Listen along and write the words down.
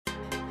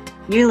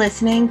You're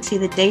listening to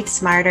the Date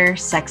Smarter,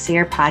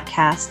 Sexier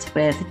podcast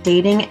with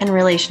dating and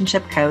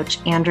relationship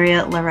coach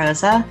Andrea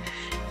LaRosa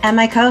and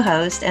my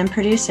co-host and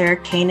producer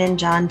Kanan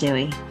John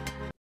Dewey.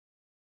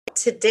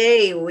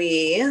 Today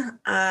we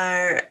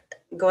are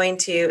going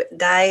to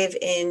dive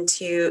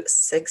into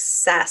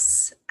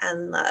success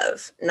and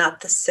love,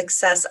 not the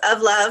success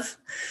of love,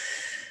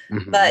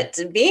 but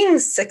being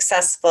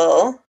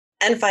successful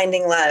and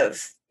finding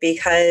love,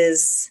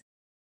 because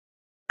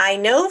I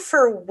know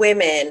for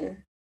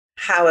women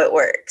how it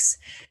works.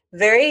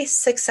 Very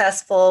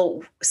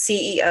successful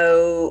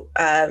CEO,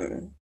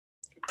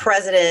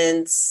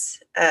 presidents,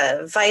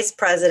 vice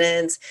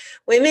presidents,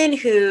 women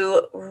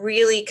who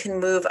really can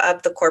move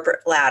up the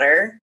corporate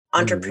ladder,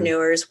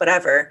 entrepreneurs,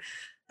 whatever,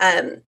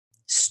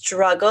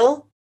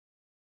 struggle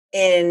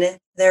in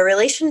their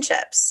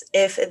relationships.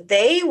 If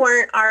they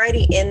weren't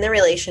already in the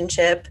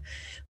relationship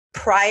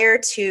prior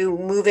to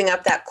moving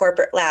up that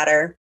corporate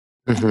ladder,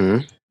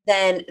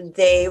 then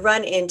they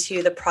run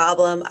into the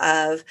problem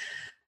of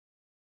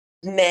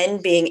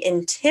men being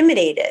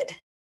intimidated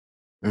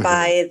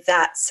by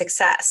that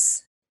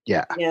success.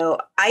 Yeah. You know,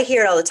 I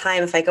hear it all the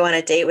time if I go on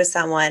a date with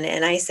someone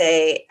and I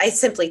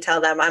simply tell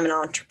them I'm an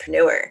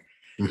entrepreneur.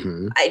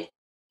 I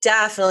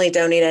definitely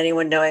don't need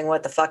anyone knowing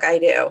what the fuck I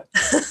do.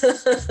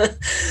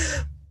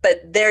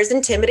 But there's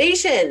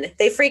intimidation.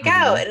 They freak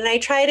out. And I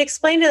try to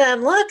explain to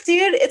them, look,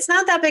 dude, it's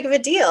not that big of a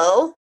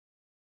deal.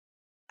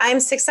 I'm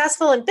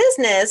successful in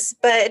business,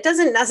 but it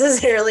doesn't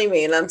necessarily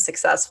mean I'm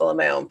successful in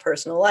my own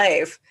personal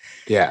life.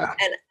 Yeah.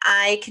 And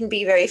I can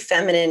be very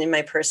feminine in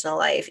my personal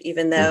life,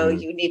 even though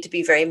you need to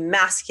be very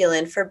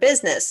masculine for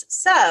business.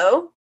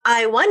 So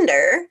I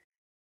wonder,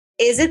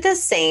 is it the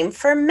same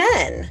for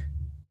men?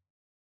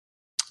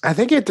 I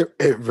think it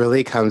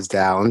really comes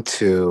down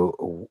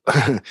to,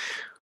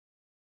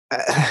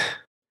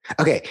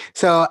 okay,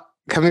 so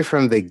coming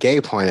from the gay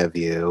point of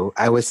view,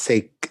 I would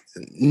say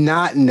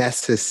not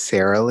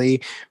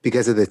necessarily,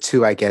 because of the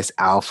two, I guess,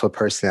 alpha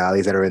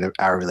personalities that are in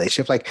our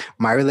relationship. Like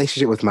my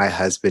relationship with my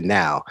husband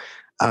now,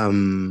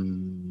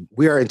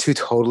 we are in two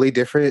totally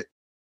different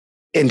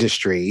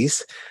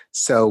industries.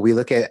 So we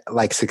look at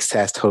like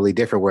success totally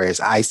different. Whereas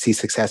I see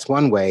success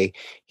one way,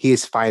 he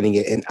is finding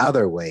it in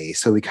other ways.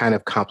 So we kind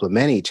of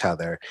complement each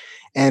other.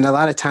 And a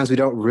lot of times we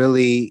don't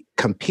really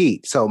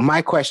compete. So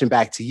my question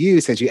back to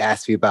you, since you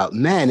asked me about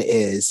men,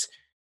 is,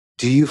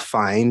 do you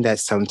find that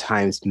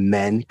sometimes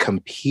men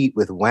compete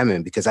with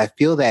women? Because I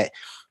feel that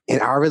in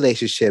our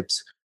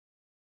relationships,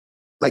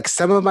 like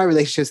some of my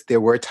relationships, there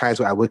were times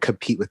where I would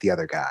compete with the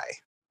other guy.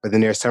 But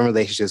then there are some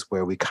relationships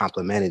where we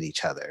complemented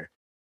each other.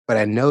 But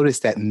I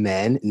noticed that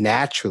men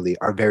naturally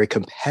are very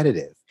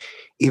competitive.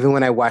 Even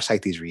when I watch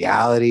like these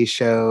reality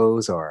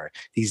shows or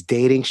these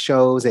dating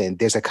shows and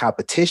there's a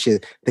competition,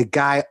 the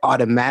guy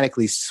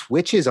automatically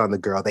switches on the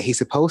girl that he's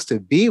supposed to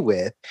be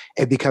with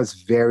and becomes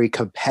very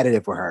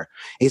competitive with her.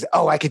 He's,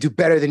 oh, I can do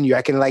better than you.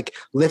 I can like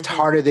lift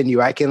harder than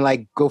you. I can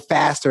like go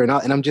faster and all.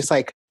 And I'm just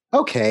like,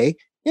 okay,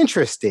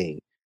 interesting.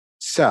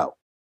 So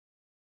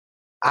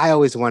I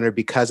always wonder,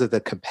 because of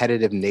the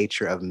competitive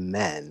nature of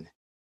men,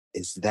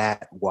 is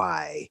that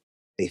why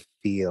they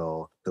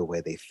feel the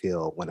way they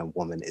feel when a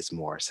woman is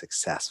more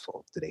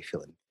successful? Do they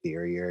feel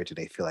inferior? Do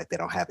they feel like they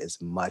don't have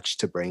as much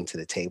to bring to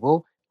the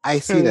table? I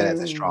see that as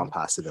a strong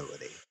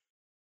possibility.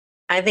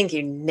 I think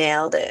you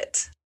nailed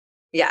it.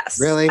 Yes.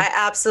 Really?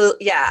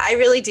 I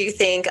really do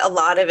think a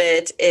lot of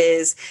it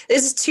is,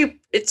 it's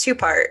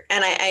two-part.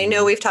 And I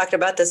know we've talked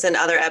about this in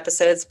other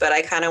episodes, but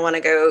I kind of want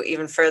to go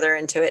even further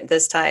into it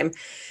this time.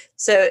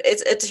 So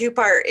it's a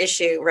two-part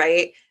issue,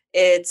 right?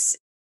 It's,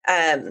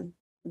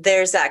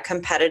 there's that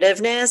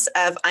competitiveness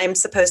of, I'm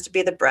supposed to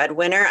be the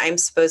breadwinner. I'm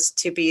supposed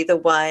to be the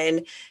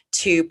one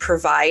to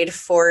provide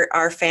for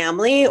our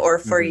family or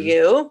for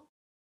you.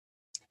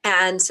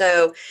 And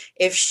so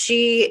if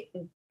she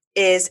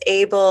is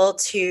able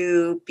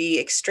to be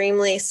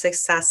extremely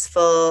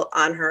successful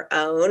on her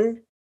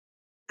own,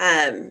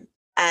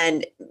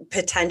 and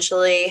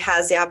potentially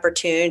has the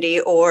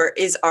opportunity or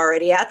is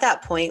already at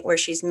that point where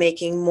she's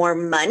making more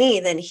money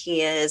than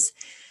he is,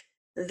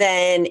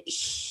 then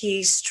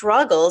he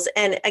struggles.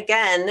 And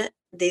again,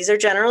 these are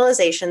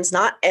generalizations.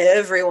 Not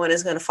everyone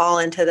is going to fall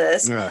into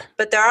this,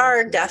 but there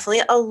are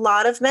definitely a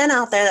lot of men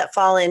out there that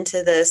fall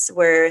into this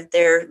where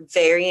they're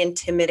very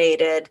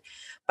intimidated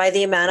by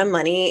the amount of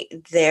money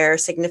their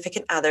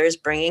significant other is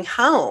bringing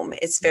home.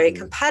 It's very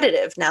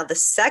competitive. Now, the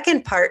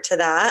second part to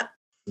that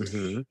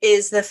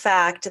is the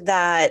fact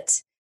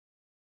that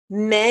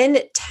men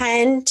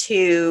tend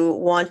to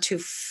want to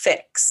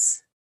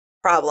fix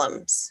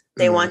problems.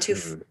 They want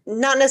to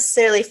not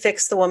necessarily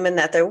fix the woman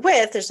that they're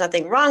with. There's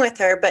nothing wrong with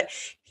her, but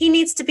he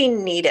needs to be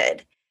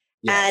needed.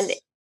 Yes. And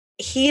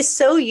he's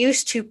so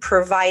used to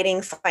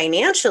providing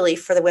financially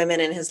for the women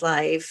in his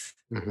life,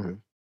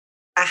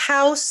 a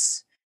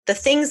house, the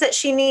things that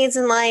she needs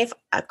in life,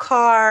 a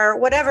car,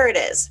 whatever it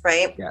is,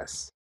 right?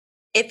 Yes.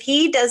 If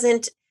he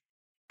doesn't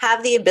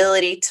have the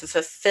ability to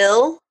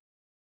fulfill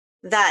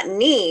that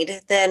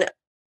need, then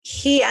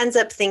he ends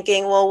up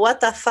thinking, well,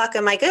 what the fuck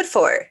am I good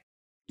for?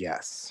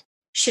 Yes.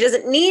 She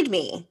doesn't need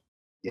me.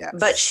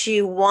 but Yes.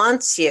 she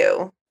wants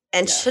you.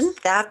 And Yes.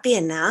 shouldn't that be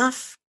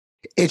enough?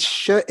 It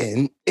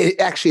shouldn't.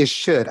 It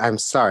should. I'm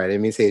sorry. I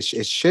didn't mean to say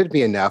it should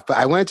be enough, but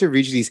I wanted to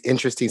read you these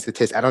interesting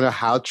statistics. I don't know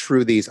how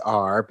true these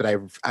are, but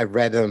I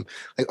read them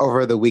like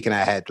over the weekend.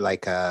 I had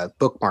like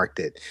bookmarked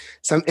it.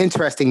 Some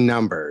interesting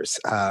numbers.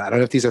 I don't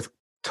know if these are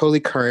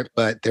totally current,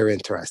 but they're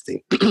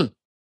interesting.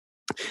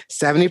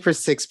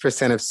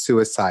 76% of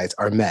suicides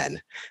are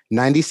men.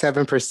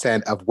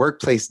 97% of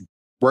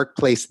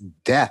workplace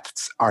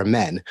deaths are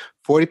men.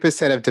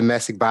 40% of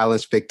domestic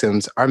violence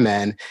victims are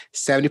men.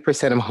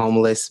 70% of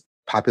homeless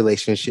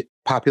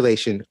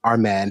population are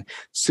men.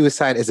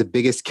 Suicide is the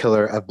biggest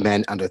killer of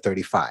men under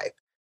 35.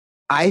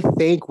 I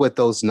think what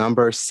those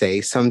numbers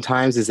say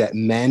sometimes is that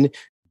men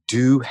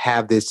do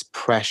have this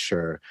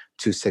pressure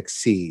to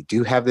succeed,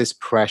 do have this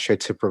pressure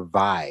to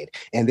provide.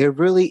 And there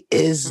really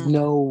is Mm.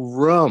 no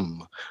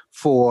room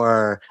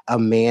for a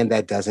man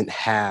that doesn't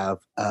have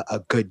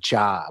a good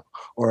job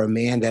or a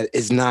man that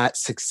is not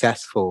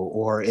successful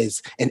or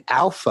is an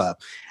alpha.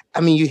 I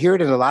mean, you hear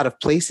it in a lot of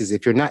places.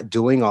 If you're not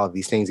doing all of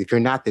these things, if you're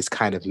not this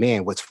kind of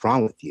man, what's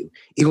wrong with you?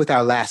 Even with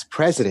our last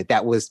president,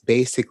 that was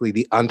basically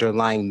the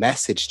underlying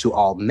message to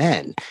all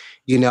men,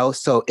 you know?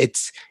 So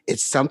it's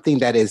something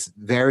that is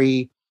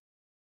very,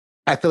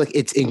 I feel like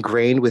it's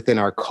ingrained within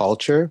our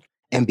culture.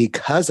 And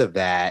because of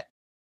that,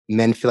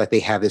 men feel like they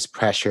have this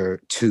pressure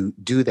to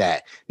do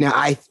that. Now,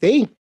 I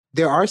think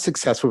there are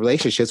successful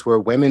relationships where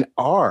women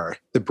are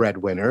the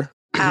breadwinner,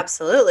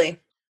 Absolutely.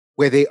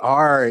 where they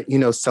are, you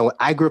know, so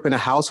I grew up in a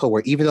household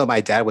where even though my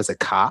dad was a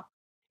cop,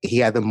 he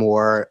had the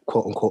more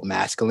quote unquote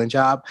masculine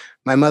job.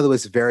 My mother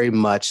was very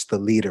much the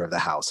leader of the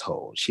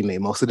household. She made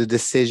most of the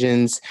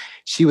decisions.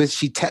 She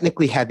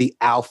technically had the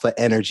alpha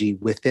energy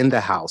within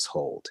the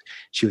household.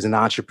 She was an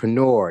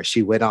entrepreneur.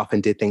 She went off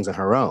and did things on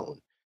her own.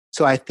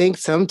 So I think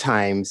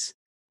sometimes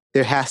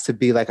there has to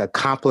be like a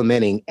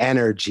complementing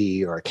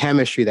energy or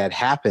chemistry that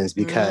happens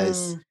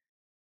because Mm.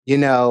 you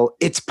know,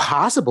 it's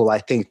possible, I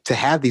think, to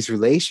have these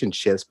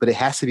relationships, but it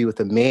has to be with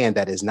a man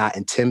that is not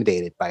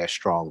intimidated by a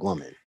strong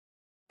woman.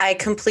 I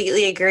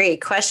completely agree.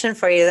 Question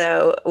for you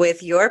though,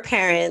 with your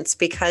parents,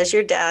 because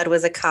your dad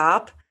was a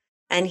cop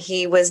and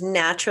he was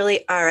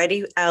naturally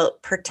already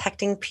out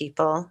protecting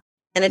people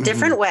in a Hmm.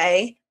 different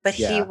way, but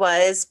he Yeah,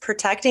 was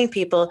protecting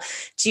people.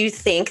 Do you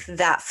think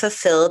that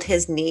fulfilled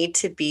his need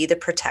to be the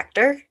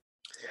protector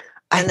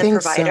I and the think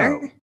provider?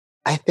 so.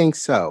 I think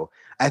so.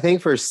 I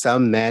think for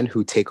some men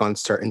who take on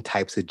certain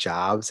types of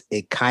jobs,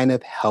 it kind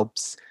of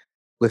helps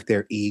with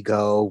their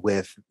ego,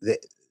 with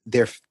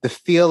the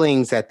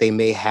feelings that they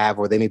may have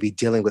or they may be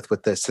dealing with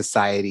the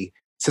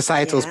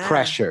societal's Yeah.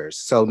 pressures.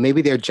 So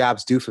maybe their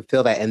jobs do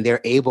fulfill that and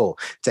they're able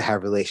to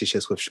have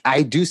relationships with.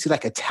 I do see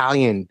like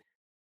Italian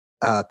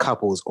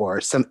couples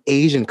or some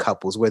Asian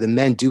couples where the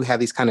men do have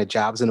these kind of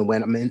jobs and the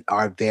women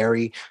are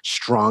very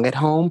strong at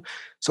home.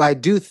 So I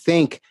do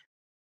think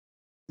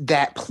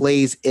that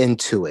plays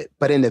into it.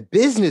 But in the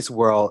business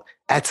world,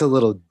 that's a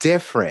little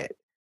different.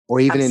 Or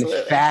even in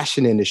Absolutely.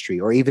 fashion industry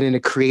or even in the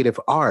creative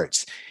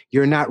arts,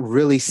 you're not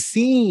really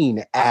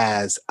seen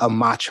as a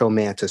macho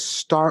man to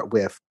start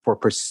with for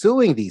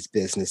pursuing these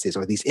businesses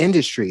or these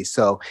industries.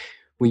 So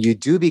when you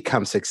do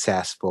become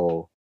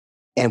successful,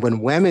 and when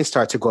women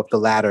start to go up the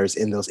ladders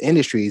in those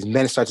industries,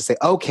 men start to say,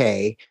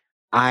 okay,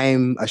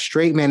 I'm a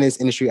straight man in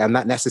this industry. I'm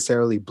not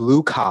necessarily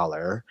blue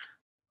collar,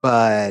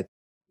 but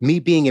me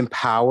being in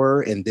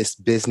power in this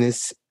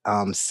business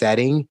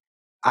setting,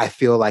 I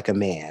feel like a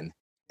man.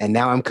 And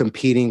now I'm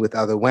competing with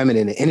other women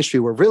in the industry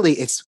where really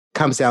it's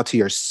comes down to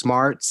your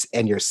smarts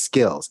and your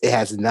skills. It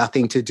has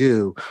nothing to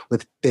do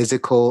with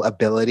physical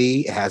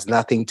ability. It has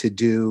nothing to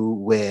do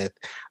with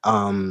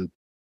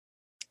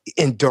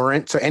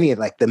endurance or any of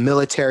like the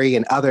military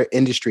and other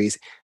industries.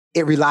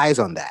 It relies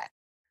on that.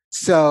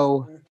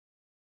 So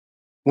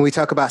when we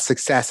talk about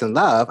success and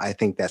love, I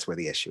think that's where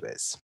the issue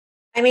is.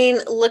 I mean,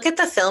 look at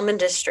the film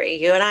industry.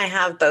 You and I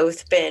have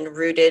both been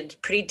rooted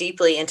pretty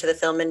deeply into the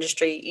film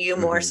industry. You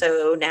more Hmm.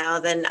 so now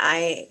than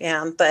I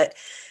am, but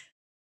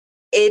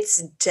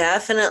it's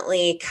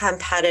definitely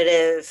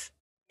competitive.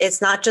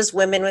 It's not just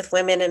women with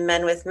women and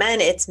men with men,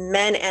 it's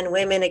men and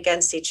women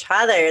against each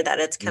other that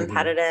it's Hmm.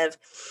 competitive.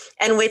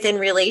 And within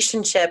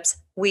relationships,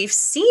 we've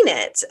seen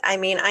it. I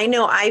mean, I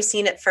know I've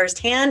seen it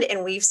firsthand,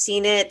 and we've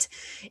seen it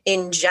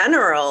in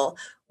general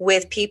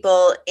with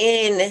people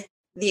in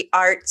the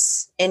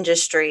arts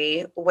industry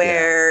Yeah.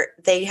 where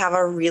they have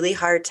a really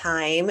hard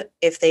time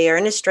if they are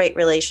in a straight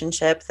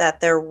relationship that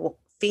their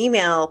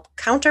female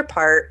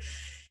counterpart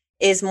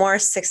is more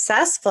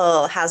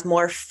successful, has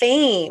more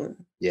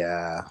fame,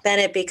 Yeah. then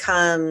it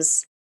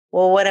becomes,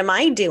 well, what am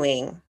I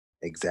doing? What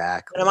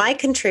am I Exactly.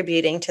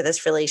 contributing to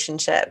this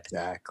relationship?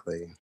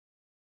 Exactly.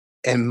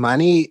 And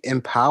money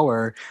and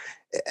power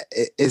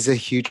is a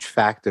huge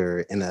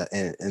factor in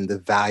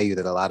the value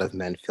that a lot of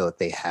men feel that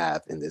they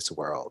have in this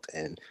world.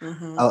 And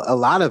Mm-hmm. a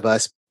lot of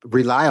us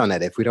rely on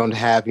that. If we don't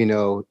have, you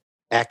know,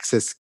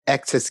 excess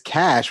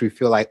cash, we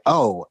feel like,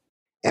 oh,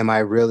 am I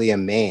really a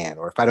man?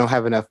 Or if I don't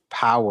have enough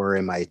power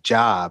in my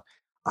job,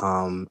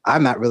 I'm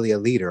not really a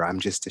leader. I'm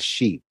just a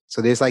sheep.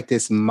 So there's like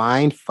this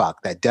mind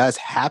fuck that does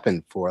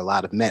happen for a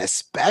lot of men,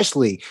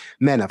 especially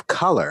men of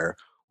color,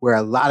 where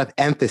a lot of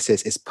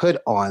emphasis is put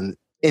on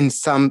in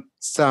some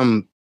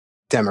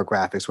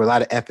demographics, where a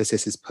lot of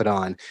emphasis is put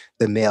on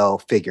the male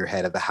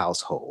figurehead of the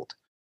household.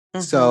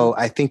 Mm-hmm. So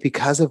I think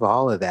because of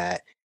all of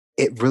that,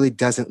 it really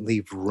doesn't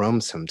leave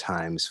room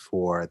sometimes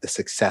for the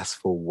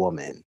successful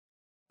woman.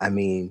 I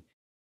mean,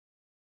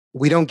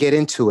 we don't get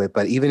into it,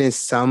 but even in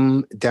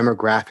some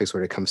demographics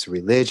when it comes to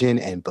religion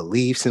and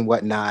beliefs and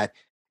whatnot,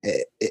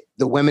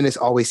 the women is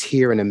always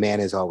here and the man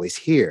is always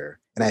here.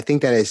 And I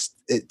think that is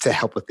to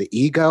help with the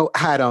ego.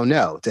 I don't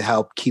know. To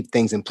help keep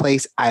things in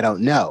place. I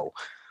don't know.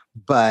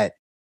 But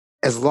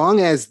as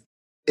long as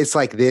it's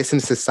like this in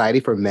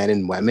society for men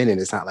and women and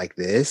it's not like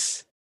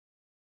this,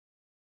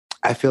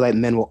 I feel like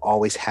men will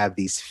always have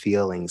these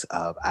feelings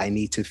of, I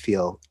need to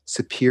feel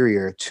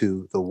superior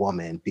to the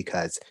woman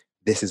because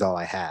this is all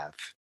I have.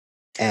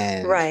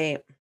 And Right.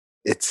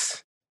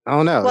 it's, I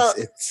don't know, Well,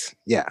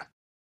 yeah.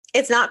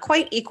 it's not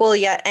quite equal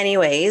yet,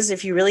 anyways.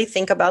 If you really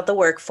think about the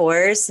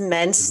workforce,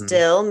 men Hmm.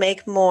 still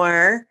make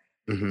more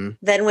Hmm.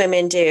 than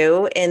women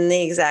do in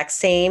the exact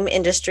same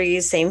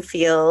industries, same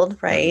field,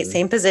 right? Hmm.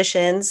 Same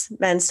positions.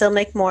 Men still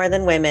make more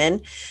than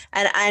women.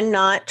 And I'm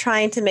not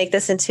trying to make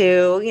this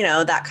into,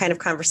 that kind of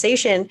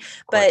conversation, Of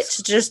but course.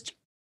 to just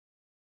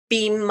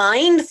be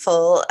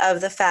mindful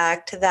of the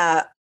fact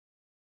that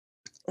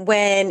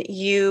when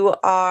you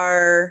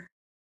are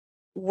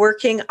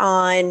working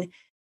on,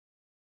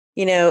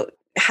 you know,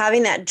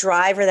 having that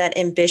drive or that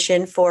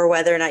ambition for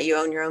whether or not you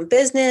own your own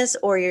business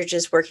or you're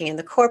just working in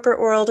the corporate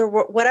world or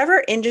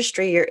whatever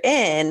industry you're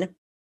in,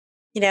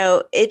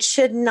 it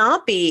should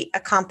not be a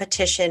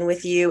competition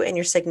with you and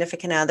your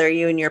significant other,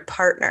 you and your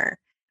partner,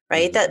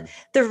 right? That Hmm.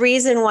 the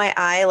reason why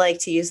I like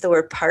to use the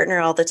word partner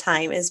all the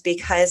time is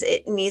because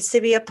it needs to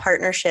be a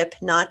partnership,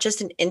 not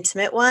just an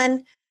intimate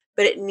one,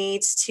 but it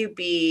needs to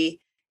be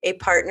a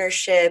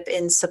partnership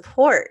in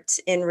support,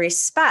 in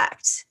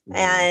respect. Hmm.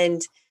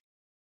 And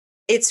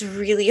it's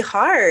really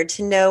hard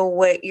to know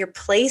what your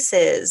place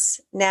is.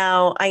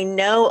 Now, I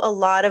know a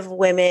lot of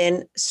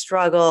women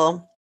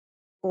struggle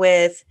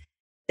with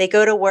they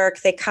go to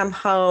work, they come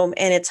home,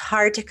 and it's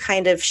hard to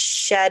kind of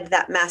shed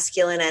that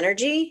masculine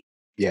energy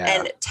Yeah.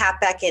 and tap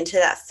back into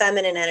that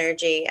feminine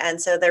energy.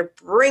 And so they're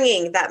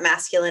bringing that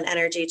masculine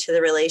energy to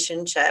the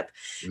relationship.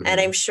 And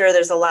Hmm. I'm sure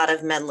there's a lot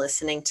of men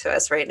listening to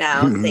us right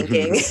now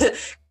thinking,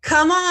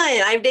 come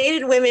on, I've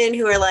dated women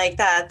who are like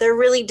that. They're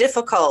really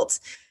difficult.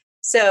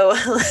 So,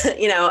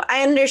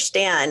 I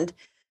understand,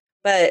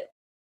 but,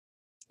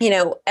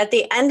 at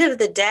the end of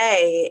the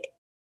day,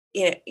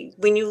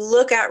 when you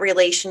look at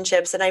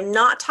relationships, and I'm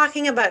not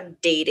talking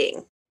about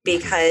dating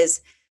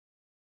because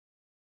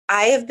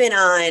I have been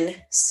on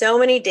so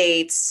many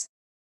dates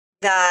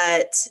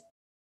that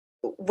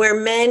where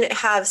men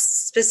have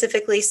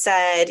specifically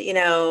said,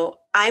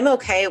 I'm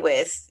okay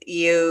with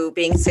you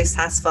being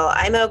successful.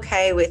 I'm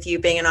okay with you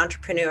being an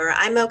entrepreneur.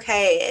 I'm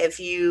okay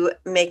if you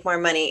make more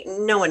money.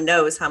 No one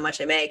knows how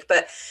much I make,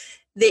 but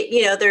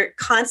they're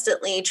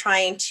constantly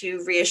trying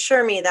to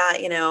reassure me that,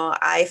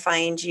 I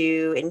find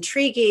you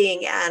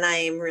intriguing and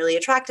I'm really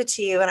attracted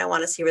to you and I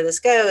want to see where this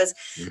goes.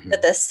 But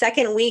Hmm. the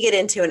second we get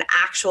into an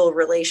actual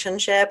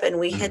relationship and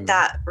we hit Hmm.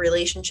 that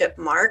relationship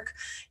mark,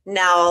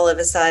 now all of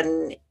a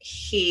sudden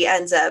he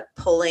ends up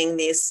pulling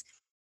these,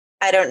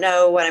 I don't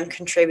know what I'm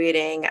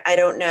contributing. I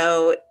don't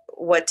know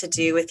what to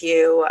do with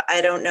you. I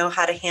don't know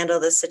how to handle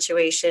this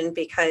situation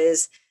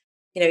because,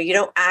 you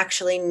don't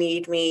actually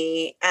need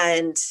me.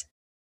 And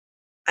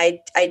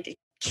I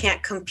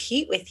can't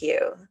compete with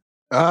you.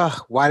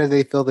 Ugh, why do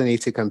they feel the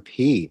need to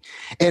compete?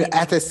 And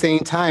I at the know. same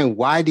time,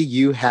 why do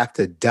you have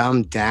to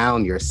dumb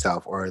down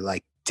yourself or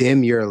like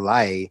dim your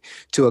light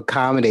to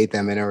accommodate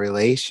them in a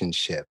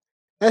relationship?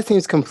 That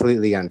seems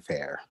completely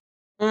unfair.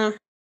 Mm,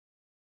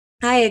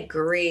 I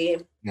agree.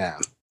 Yeah.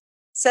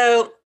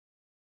 So,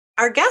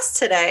 our guest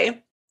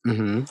today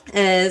Hmm.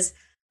 is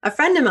a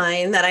friend of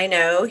mine that I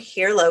know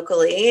here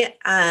locally.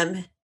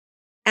 And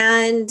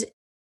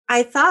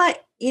I thought,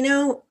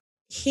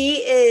 he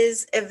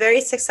is a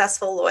very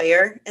successful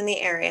lawyer in the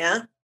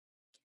area.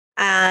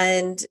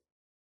 And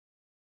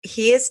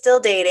he is still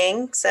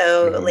dating.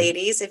 So, Hmm.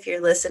 ladies, if you're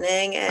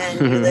listening and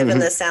you live in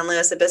the San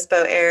Luis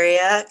Obispo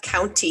area,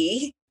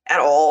 county at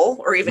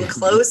all, or even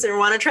close and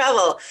want to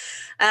travel,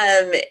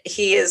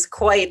 he is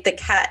quite the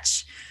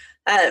catch.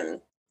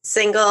 Um,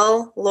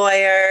 Single,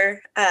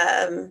 lawyer,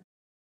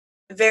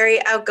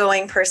 very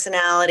outgoing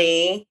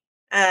personality,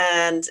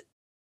 and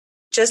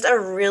just a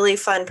really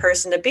fun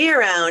person to be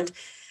around.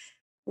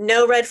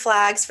 No red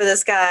flags for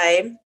this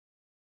guy.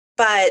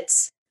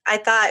 But I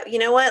thought, you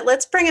know what?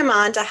 Let's bring him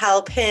on to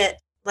help him,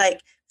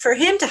 like for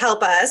him to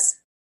help us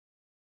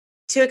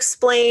to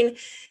explain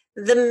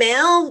the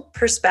male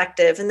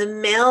perspective and the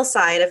male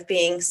side of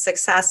being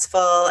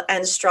successful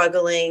and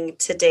struggling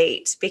to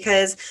date.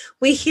 Because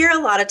we hear a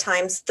lot of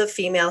times the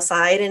female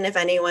side. And if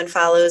anyone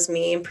follows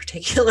me in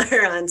particular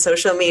on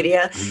social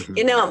media,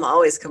 I'm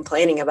always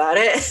complaining about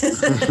it.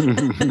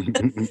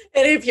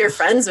 And if you're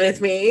friends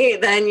with me,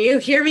 then you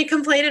hear me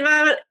complaining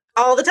about it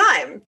all the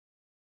time.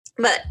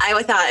 But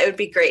I thought it would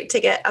be great to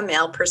get a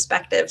male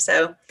perspective.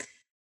 So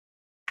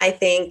I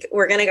think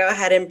we're going to go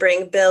ahead and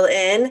bring Bill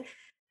in,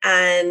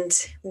 and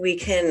we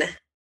can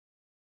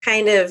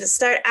kind of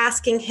start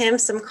asking him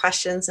some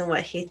questions and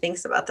what he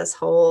thinks about this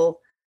whole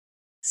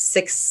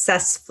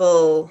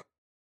successful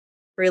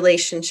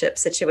relationship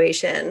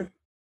situation.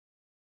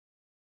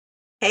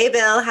 Hey,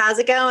 Bill, how's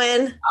it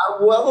going?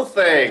 Well,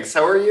 thanks.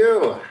 How are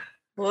you?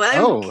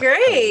 Well, I'm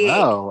great.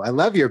 Wow. I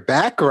love your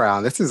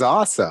background. This is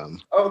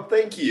awesome. Oh,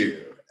 thank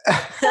you.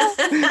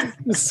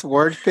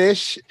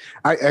 Swordfish.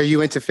 Are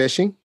you into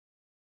fishing?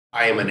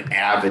 I am an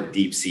avid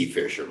deep sea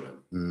fisherman.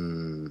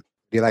 What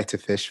do you like to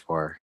fish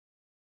for?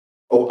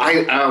 Oh,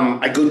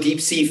 I go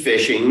deep sea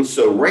fishing.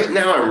 So right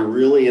now I'm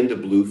really into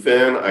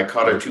bluefin. I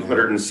caught a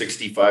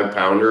 265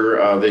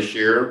 pounder this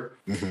year.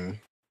 Mm-hmm.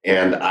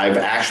 And I've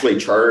actually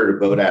chartered a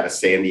boat out of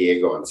San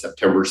Diego on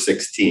September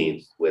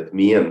 16th with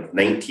me and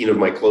 19 of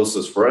my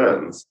closest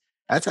friends.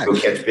 That's Go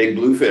catch big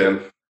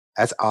bluefin.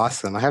 That's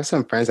awesome. I have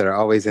some friends that are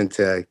always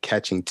into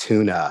catching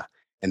tuna,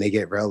 and they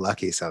get real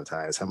lucky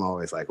sometimes. I'm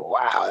always like,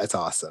 wow, that's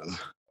awesome.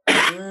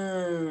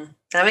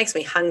 That makes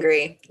me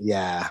hungry.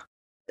 Yeah.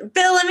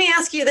 Bill, let me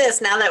ask you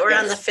this now that we're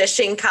on the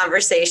fishing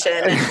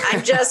conversation.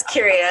 I'm just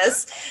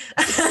curious.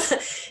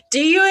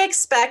 Do you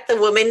expect the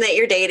woman that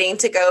you're dating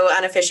to go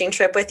on a fishing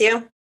trip with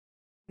you?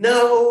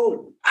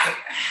 No,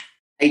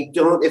 I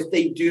don't. If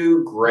they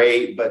do,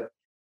 great. But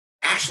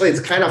actually, it's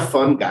kind of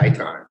fun guy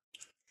time.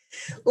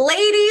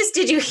 Ladies,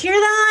 did you hear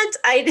that?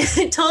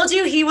 I told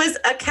you he was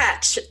a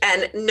catch,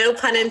 and no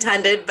pun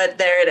intended, but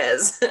there it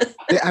is.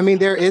 I mean,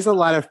 there is a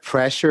lot of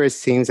pressure. It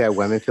seems that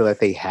women feel that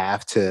they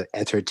have to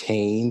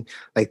entertain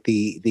like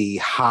the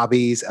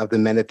hobbies of the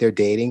men that they're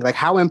dating. Like,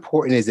 how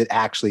important is it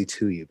actually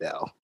to you,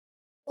 Bill?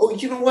 Oh,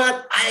 you know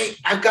what?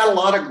 I've got a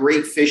lot of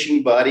great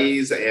fishing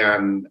buddies,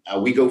 and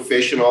we go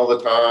fishing all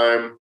the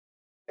time.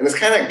 And it's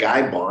kind of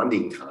guy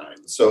bonding time.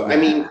 So, I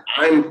mean,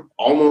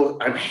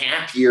 I'm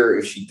happier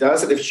if she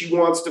does it. If she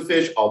wants to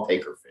fish, I'll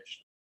take her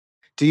fishing.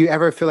 Do you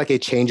ever feel like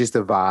it changes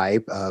the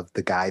vibe of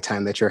the guy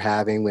time that you're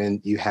having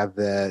when you have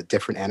the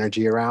different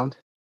energy around?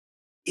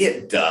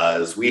 It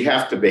does. We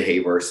have to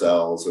behave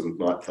ourselves and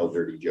not tell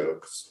dirty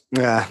jokes.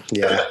 Yeah.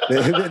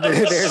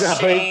 There's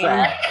always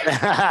that.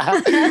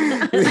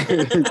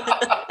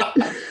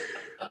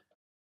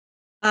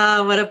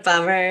 Oh, what a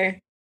bummer.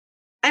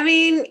 I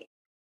mean,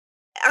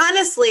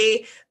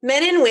 honestly,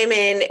 men and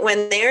women,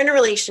 when they're in a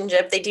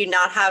relationship, they do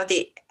not have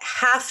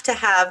to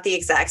have the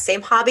exact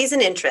same hobbies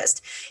and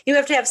interests. You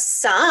have to have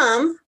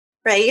some,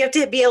 right? You have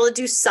to be able to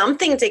do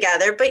something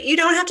together, but you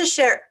don't have to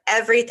share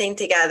everything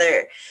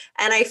together.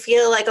 And I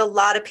feel like a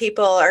lot of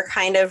people are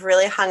kind of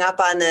really hung up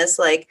on this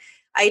like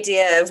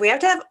idea of we have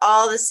to have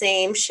all the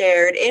same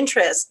shared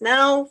interests.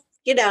 No,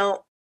 you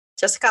don't.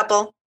 Just a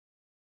couple.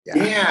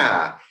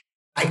 Yeah.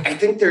 I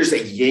think there's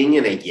a yin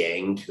and a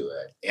yang to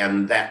it.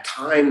 And that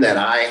time that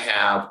I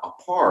have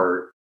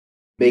apart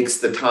makes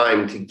the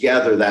time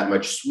together that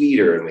much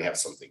sweeter. And we have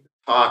something to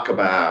talk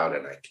about,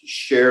 and I can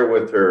share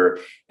with her,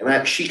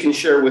 and she can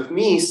share with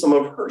me some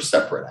of her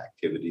separate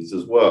activities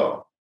as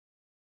well.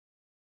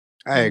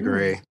 I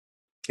agree.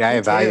 Yeah,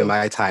 I value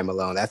my time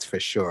alone. That's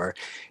for sure.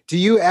 Do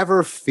you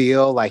ever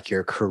feel like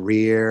your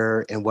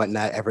career and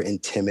whatnot ever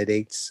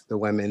intimidates the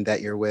women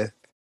that you're with?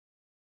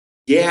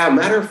 Yeah,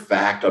 matter of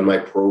fact, on my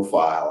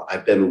profile,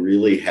 I've been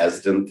really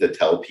hesitant to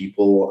tell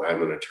people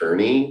I'm an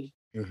attorney.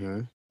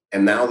 Mm-hmm.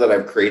 And now that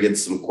I've created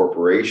some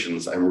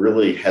corporations, I'm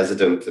really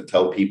hesitant to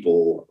tell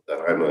people that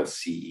I'm a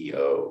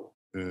CEO.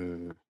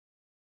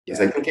 Because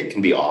I think it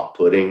can be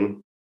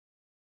off-putting.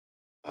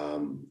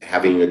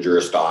 Having a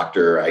Juris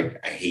Doctor, I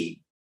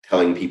hate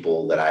telling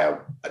people that I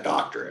have a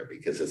doctorate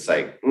because it's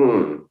like,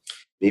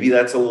 maybe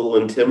that's a little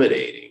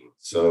intimidating.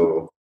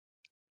 So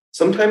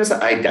sometimes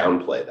I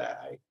downplay that.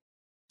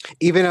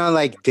 Even on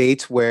like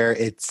dates where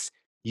it's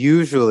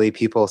usually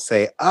people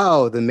say,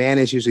 oh, the man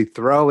is usually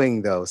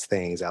throwing those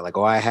things out. Like,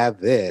 oh, I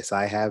have this,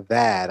 I have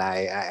that.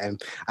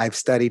 I've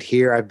studied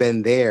here, I've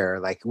been there.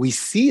 Like we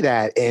see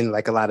that in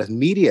like a lot of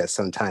media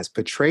sometimes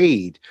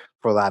portrayed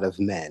for a lot of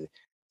men.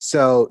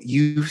 So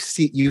you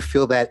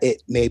feel that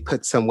it may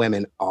put some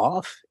women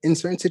off in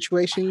certain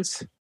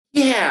situations?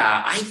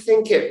 Yeah, I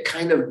think it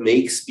kind of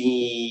makes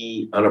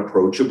me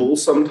unapproachable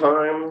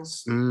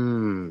sometimes.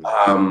 And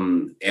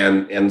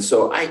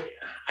so I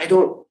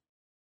don't.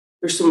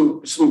 There's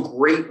some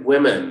great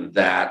women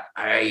that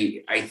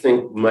I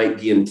think might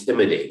be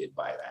intimidated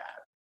by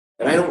that,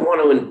 and I don't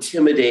want to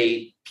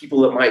intimidate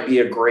people that might be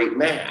a great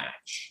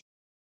match.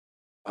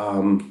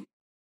 Because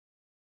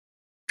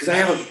I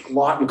have a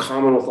lot in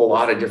common with a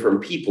lot of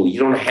different people.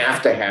 You don't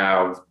have to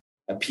have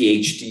a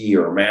PhD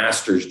or a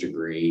master's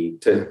degree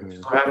to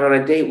go out on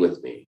a date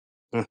with me.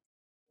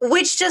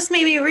 Which just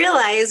made me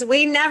realize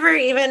we never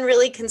even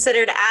really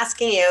considered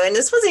asking you, and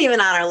this wasn't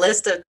even on our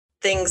list of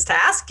things to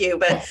ask you,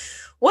 but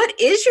what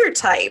is your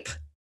type?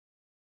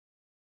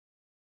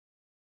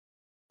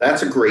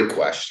 That's a great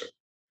question.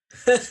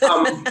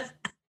 I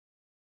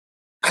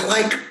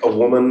like a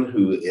woman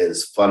who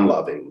is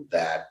fun-loving,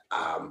 that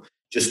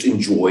just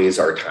enjoys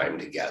our time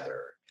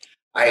together.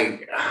 I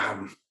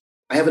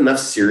I have enough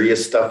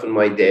serious stuff in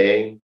my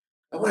day.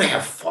 I want to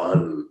have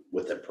fun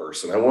with a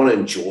person. I want to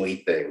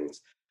enjoy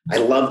things. I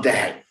love to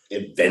have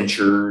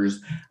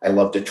adventures. I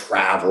love to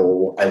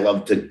travel. I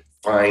love to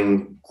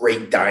find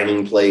great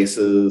dining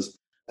places.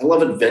 I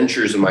love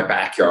adventures in my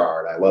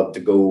backyard. I love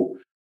to go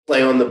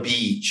play on the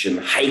beach and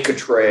hike a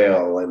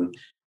trail and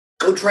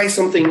go try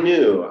something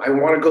new. I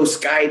want to go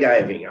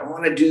skydiving. I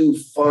want to do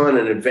fun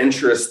and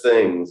adventurous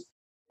things.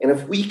 And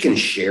if we can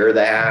share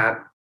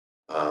that,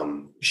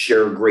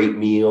 share a great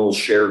meal,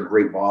 share a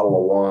great bottle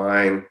of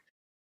wine,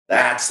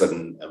 that's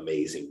an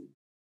amazing.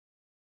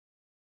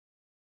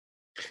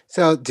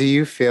 So, do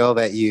you ever feel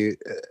that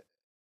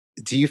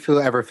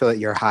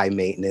you're high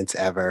maintenance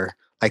ever?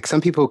 Like some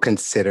people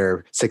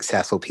consider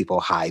successful people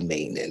high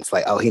maintenance.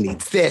 Like, oh, he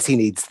needs this, he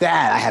needs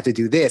that. I have to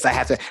do this. I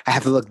have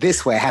to look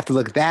this way. I have to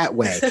look that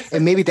way.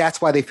 And maybe that's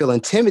why they feel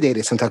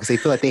intimidated sometimes because they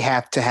feel like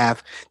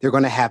they're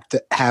going to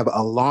have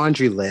a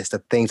laundry list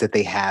of things that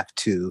they have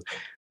to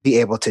be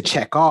able to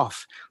check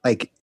off.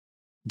 Like,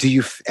 do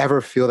you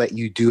ever feel that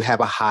you do have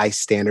a high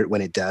standard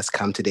when it does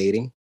come to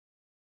dating?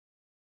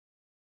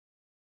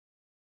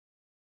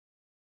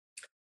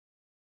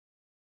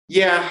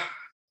 Yeah,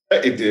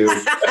 I do.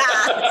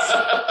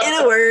 In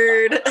a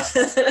word.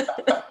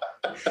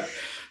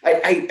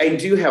 I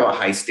do have a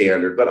high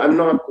standard, but I'm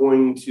not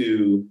going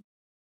to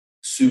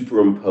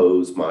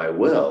superimpose my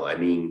will. I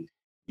mean,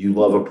 you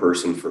love a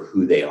person for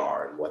who they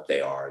are and what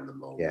they are in the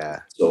moment. Yeah.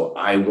 So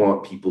I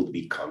want people to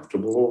be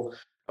comfortable.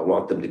 I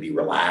want them to be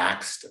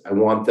relaxed. I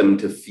want them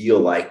to feel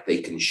like they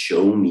can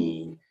show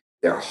me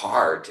their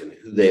heart and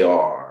who they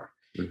are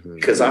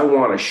because I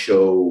want to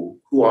show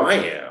who I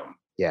am.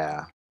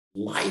 Yeah.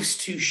 Life's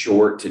too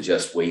short to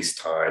just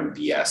waste time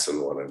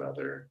BSing one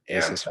another.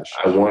 And Sure.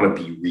 I want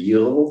to be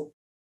real.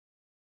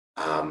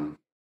 I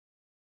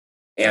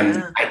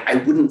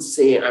wouldn't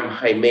say I'm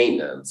high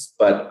maintenance,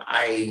 but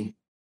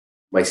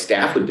my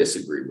staff would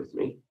disagree with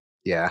me.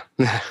 Yeah.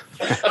 But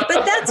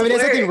that's I mean,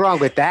 there's nothing wrong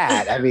with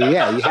that. I mean,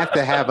 yeah, you have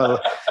to have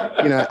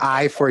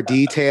eye for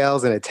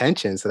details and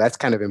attention. So that's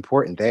kind of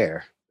important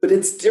there. But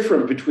it's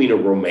different between a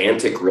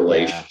romantic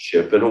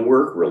relationship and a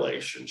work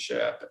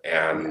relationship.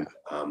 And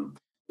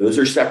those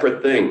are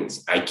separate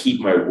things. I keep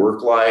my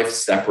work life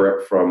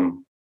separate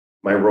from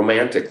my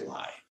romantic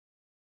life.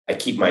 I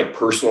keep my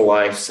personal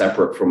life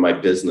separate from my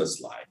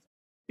business life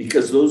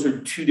because those are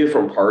two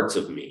different parts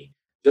of me.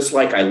 Just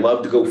like I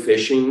love to go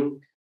fishing,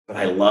 but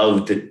I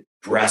love to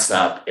dress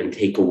up and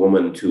take a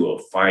woman to a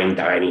fine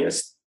dining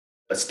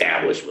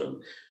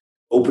establishment,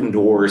 open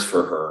doors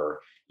for her,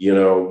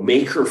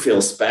 make her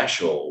feel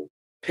special,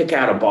 pick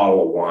out a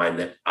bottle of wine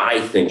that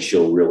I think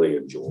she'll really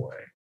enjoy.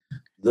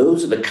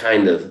 Those are the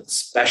kind of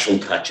special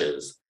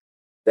touches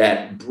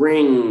that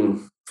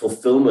bring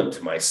fulfillment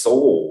to my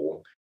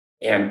soul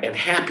and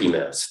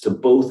happiness to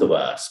both of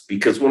us.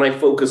 Because when I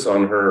focus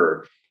on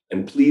her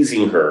and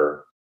pleasing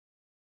her,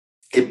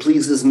 it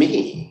pleases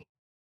me.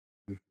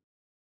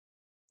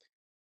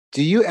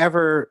 Do you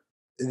ever,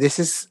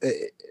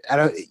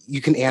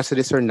 you can answer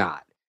this or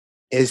not.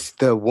 Is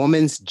the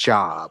woman's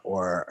job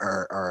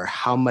or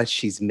how much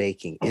she's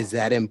making, is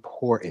that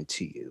important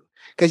to you?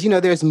 Because,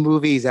 there's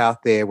movies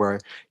out there where,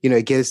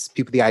 it gives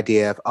people the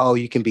idea of, oh,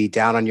 you can be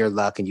down on your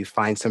luck and you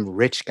find some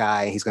rich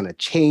guy and he's going to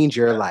change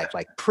your life,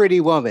 like Pretty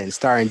Woman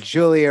starring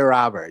Julia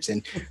Roberts.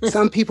 And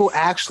some people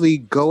actually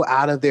go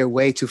out of their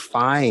way to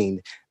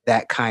find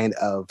that kind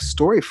of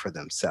story for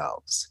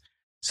themselves.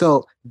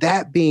 So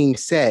that being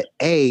said,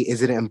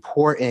 is it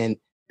important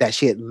that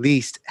she at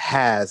least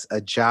has a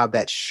job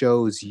that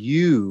shows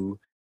you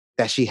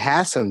that she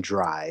has some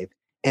drive?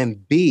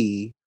 And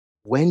B,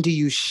 when do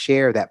you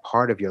share that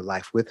part of your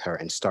life with her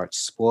and start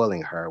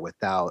spoiling her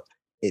without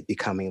it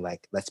becoming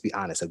like, let's be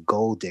honest, a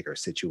gold digger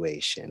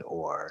situation,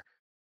 or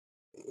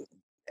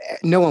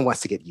no one wants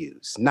to get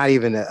used, not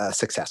even a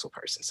successful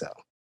person. So,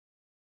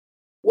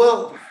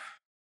 well,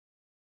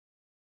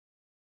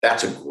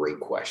 that's a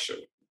great question.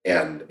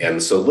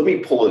 And so let me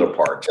pull it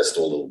apart just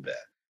a little bit.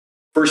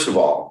 First of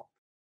all,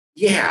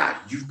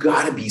 you've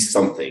got to be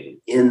something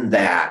in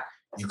that.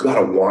 You got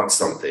to want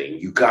something.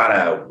 You got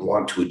to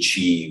want to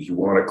achieve. You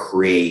want to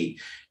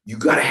create. You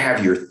got to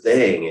have your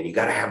thing, and you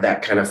got to have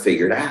that kind of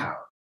figured out.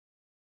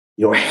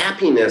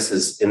 Happiness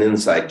is an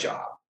inside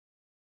job.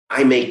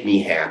 I make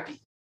me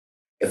happy.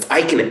 If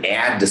I can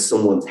add to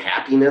someone's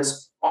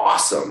happiness,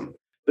 awesome.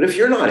 But if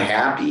you're not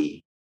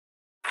happy,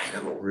 I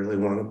don't really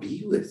want to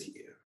be with you.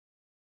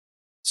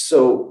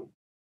 So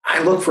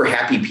I look for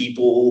happy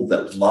people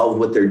that love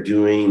what they're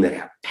doing, that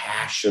have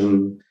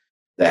passion,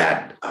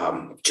 that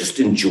just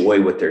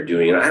enjoy what they're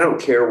doing. And I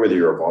don't care whether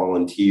you're a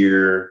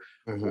volunteer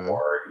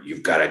or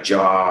you've got a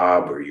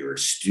job or you're a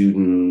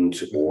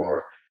student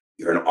or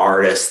you're an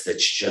artist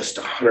that's just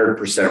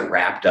 100%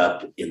 wrapped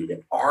up in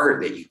the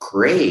art that you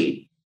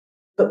create.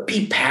 But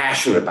be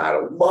passionate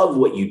about it. Love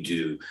what you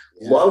do.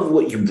 Love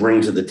what you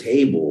bring to the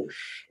table,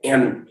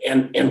 and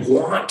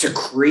want to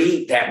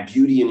create that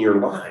beauty in your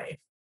life.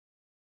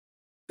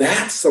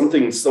 That's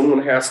something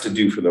someone has to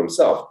do for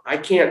themselves. I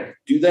can't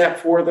do that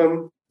for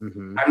them.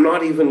 Mm-hmm. I'm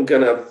not even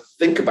going to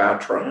think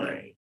about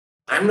trying.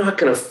 I'm not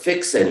going to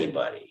fix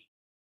anybody.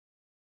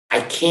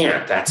 I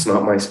can't. That's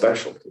not my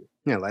specialty.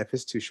 Yeah, life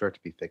is too short to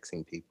be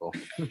fixing people.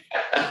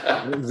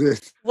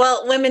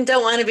 Well, women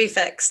don't want to be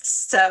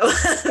fixed, so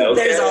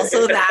there's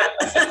also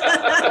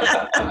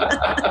that.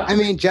 I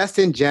mean, just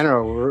in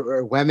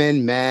general,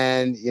 women,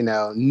 men,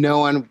 no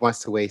one wants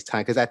to waste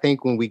time. Because I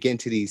think when we get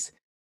into these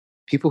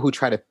people who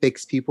try to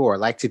fix people or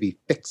like to be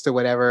fixed or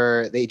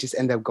whatever, they just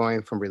end up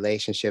going from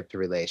relationship to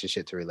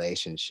relationship to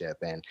relationship.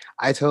 And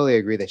I totally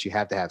agree that you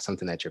have to have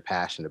something that you're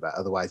passionate about.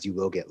 Otherwise, you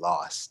will get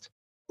lost.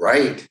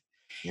 Right.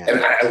 Yeah.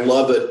 And I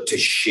love it to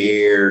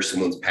share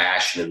someone's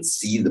passion and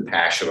see the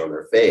passion on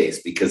their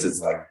face, because it's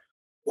like,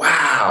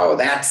 wow,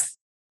 that's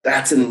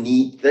a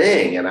neat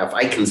thing. And if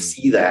I can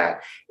see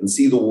that and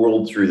see the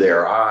world through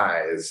their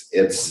eyes,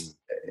 it's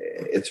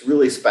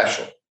really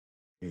special.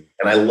 And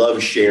I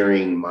love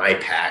sharing my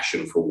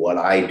passion for what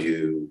I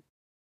do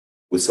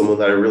with someone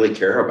that I really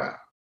care about.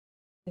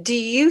 Do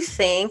you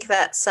think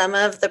that some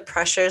of the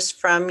pressures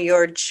from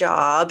your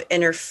job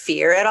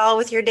interfere at all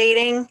with your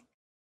dating?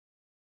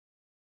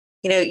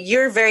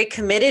 You're very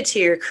committed to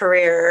your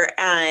career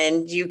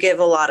and you give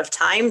a lot of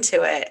time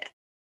to it.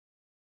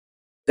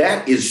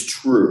 That is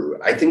true.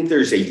 I think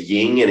there's a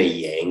yin and a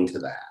yang to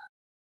that.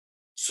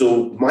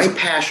 So my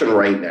passion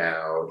right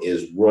now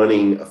is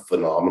running a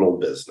phenomenal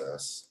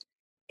business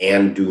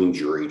and doing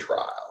jury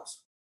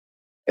trials.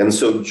 And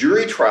so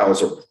jury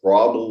trials are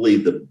probably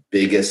the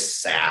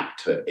biggest sap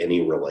to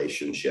any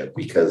relationship,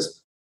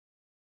 because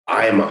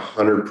I am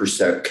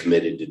 100%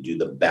 committed to do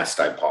the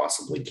best I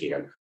possibly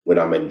can when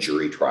I'm in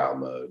jury trial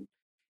mode.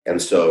 And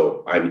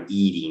so I'm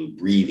eating,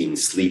 breathing,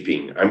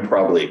 sleeping. I'm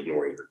probably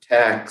ignoring her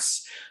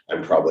texts.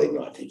 I'm probably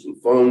not taking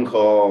phone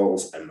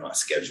calls. I'm not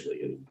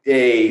scheduling any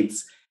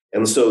dates.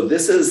 And so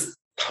this is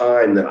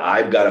time that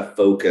I've got to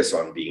focus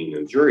on being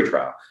in jury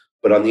trial.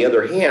 But on the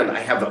other hand, I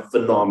have a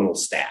phenomenal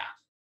staff.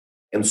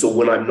 And so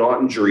when I'm not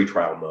in jury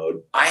trial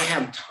mode, I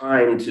have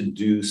time to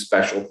do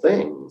special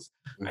things.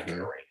 Mm-hmm. I can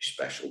arrange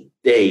special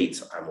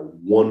dates. I'm a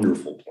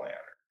wonderful planner.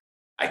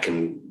 I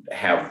can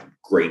have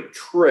great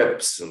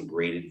trips and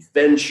great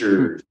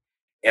adventures.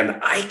 And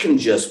I can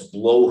just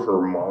blow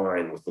her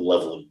mind with the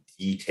level of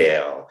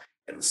detail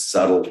and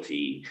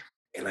subtlety.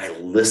 And I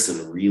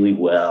listen really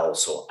well,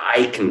 so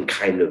I can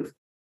kind of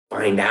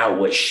find out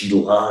what she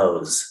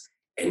loves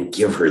and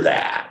give her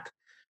that.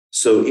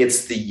 So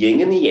it's the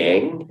yin and the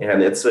yang,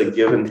 and it's a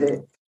give and take.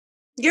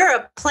 You're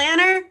a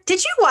planner?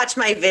 Did you watch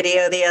my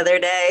video the other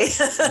day?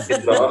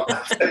 Did not.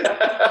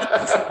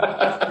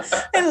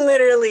 I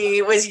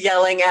literally was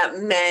yelling at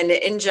men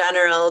in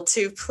general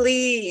to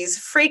please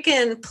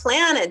freaking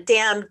plan a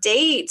damn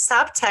date.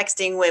 Stop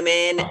texting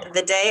women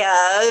the day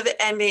of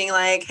and being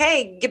like,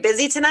 hey, you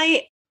busy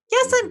tonight?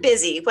 Yes, I'm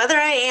busy. Whether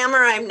I am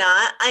or I'm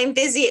not, I'm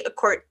busy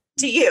according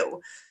to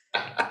you.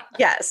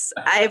 Yes,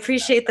 I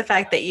appreciate the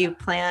fact that you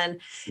plan.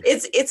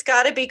 It's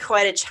got to be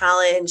quite a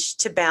challenge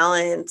to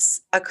balance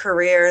a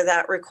career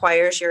that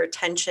requires your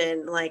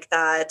attention like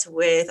that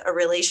with a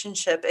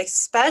relationship,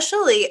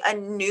 especially a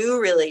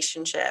new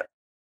relationship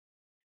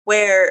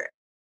where,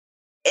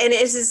 and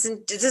this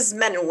is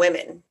men and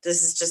women,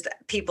 this is just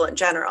people in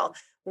general.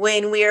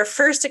 When we are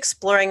first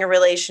exploring a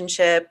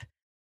relationship,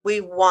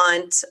 we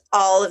want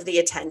all of the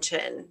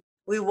attention.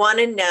 We want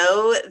to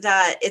know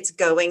that it's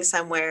going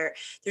somewhere.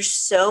 There's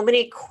so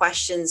many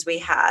questions we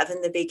have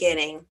in the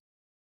beginning.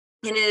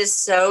 And it is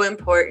so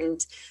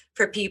important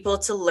for people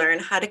to learn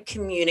how to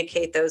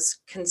communicate those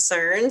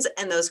concerns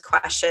and those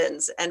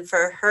questions. And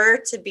for her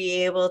to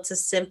be able to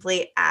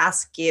simply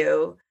ask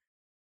you,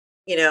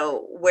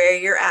 where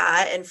you're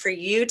at, and for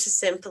you to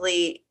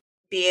simply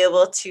be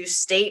able to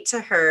state to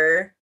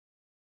her,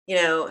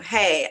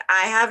 hey,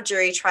 I have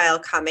jury trial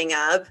coming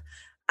up.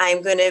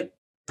 I'm going to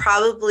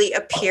probably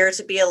appear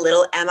to be a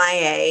little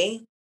MIA,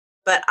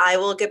 but I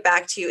will get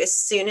back to you as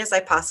soon as I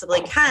possibly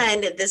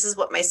can. This is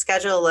what my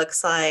schedule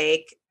looks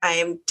like. I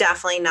am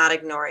definitely not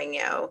ignoring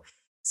you.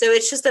 So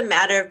it's just a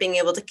matter of being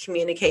able to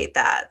communicate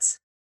that.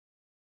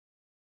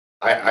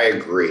 I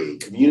agree.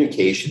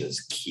 Communication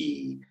is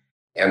key.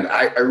 And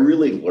I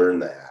really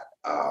learned that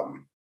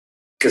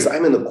because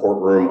I'm in the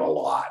courtroom a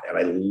lot and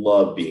I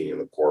love being in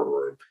the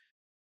courtroom.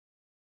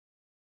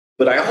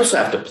 But I also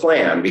have to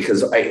plan,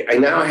 because I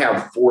now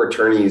have 4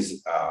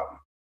 attorneys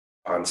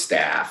on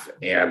staff,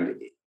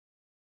 and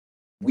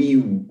we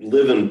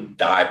live and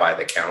die by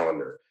the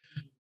calendar.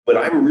 But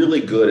I'm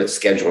really good at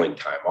scheduling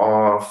time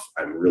off.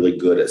 I'm really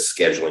good at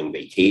scheduling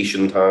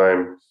vacation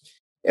time.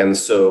 And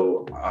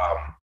so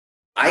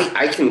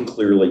I can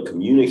clearly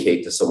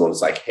communicate to someone. It's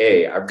like,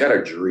 hey, I've got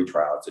a jury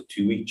trial. It's a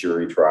 2-week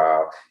jury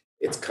trial.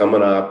 It's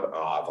coming up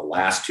the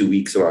last 2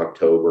 weeks in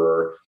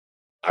October.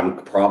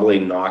 I'm probably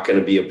not going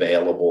to be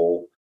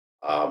available.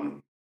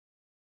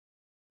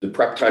 The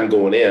prep time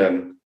going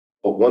in,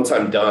 but once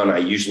I'm done, I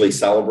usually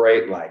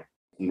celebrate and like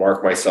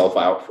mark myself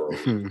out for a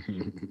week.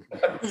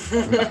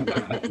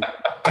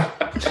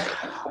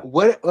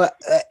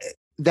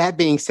 That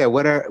being said,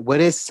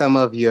 what is some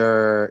of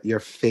your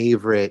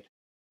favorite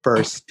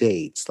first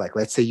dates? Like,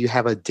 let's say you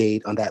have a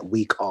date on that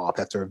week off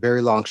after a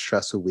very long,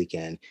 stressful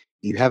weekend.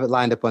 You have it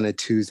lined up on a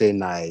Tuesday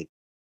night,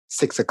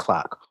 6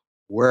 o'clock.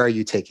 Where are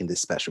you taking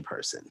this special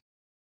person?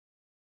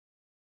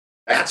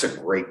 That's a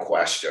great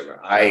question.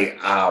 I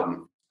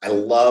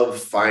love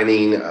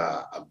finding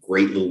a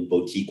great little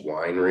boutique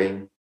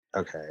winery.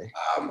 Okay.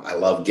 I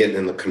love getting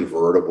in the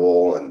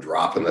convertible and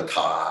dropping the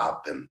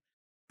top and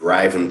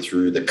driving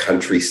through the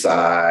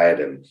countryside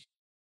and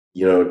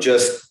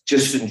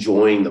just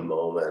enjoying the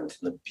moment.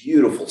 And the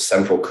beautiful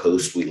Central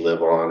Coast we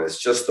live on is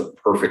just the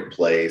perfect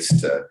place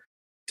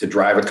to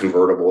drive a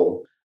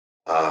convertible.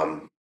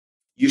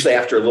 Usually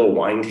after a little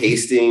wine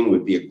tasting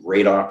would be a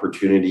great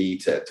opportunity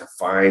to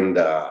find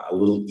a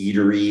little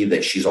eatery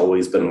that she's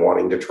always been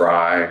wanting to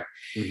try.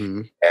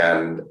 Mm-hmm.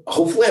 And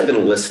hopefully I've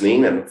been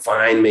listening and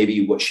find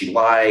maybe what she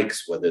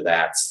likes, whether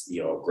that's,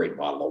 a great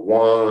bottle of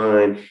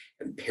wine,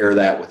 and pair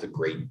that with a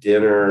great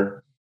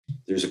dinner.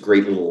 There's a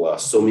great little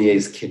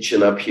Sommelier's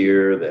Kitchen up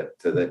here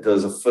that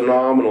does a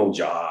phenomenal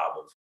job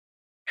of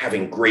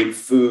having great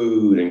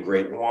food and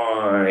great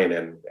wine,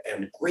 and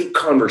great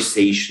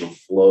conversation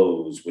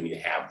flows when you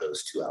have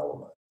those two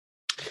elements.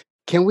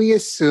 Can we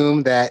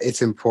assume that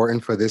it's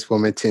important for this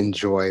woman to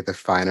enjoy the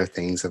finer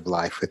things of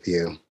life with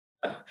you?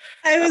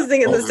 I was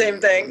thinking the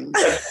same thing.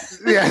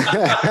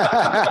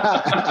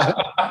 Yeah.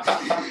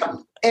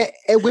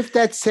 And with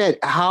that said,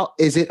 how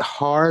is it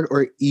hard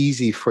or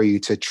easy for you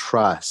to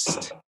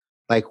trust?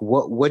 Like,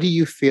 what do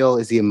you feel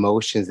is the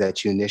emotions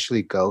that you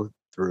initially go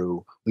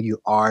through when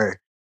you are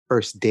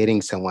first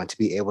dating someone to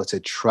be able to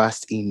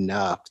trust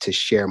enough to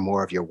share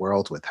more of your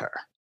world with her?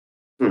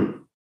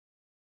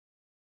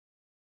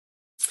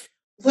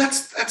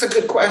 That's a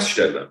good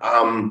question.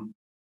 I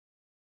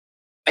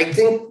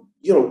think,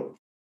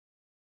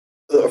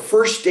 the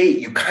first date,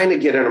 you kind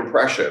of get an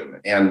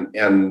impression,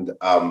 and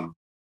I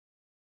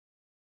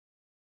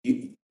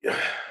think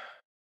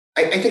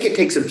it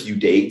takes a few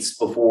dates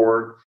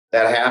before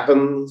that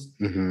happens.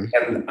 Mm-hmm.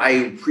 And I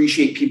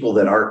appreciate people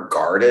that aren't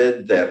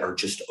guarded, that are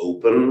just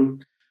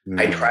open. Mm-hmm.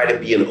 I try to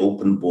be an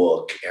open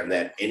book and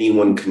that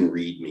anyone can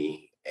read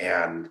me.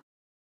 And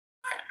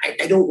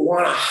I don't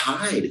want to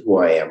hide who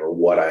I am or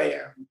what I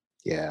am.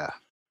 Yeah.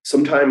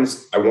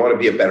 Sometimes I want to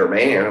be a better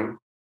man,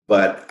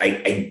 but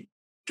I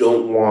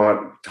don't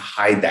want to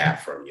hide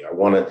that from you. I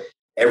want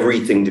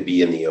everything to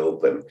be in the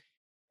open.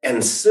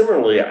 And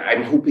similarly,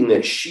 I'm hoping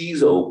that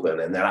she's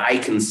open and that I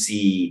can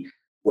see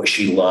what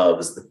she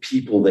loves, the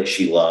people that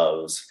she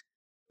loves,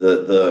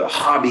 the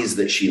hobbies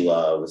that she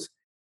loves.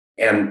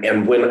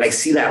 And when I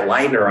see that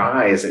light in her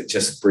eyes, it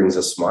just brings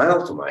a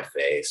smile to my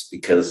face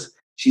because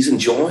she's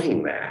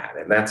enjoying that.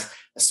 And that's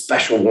a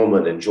special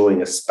woman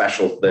enjoying a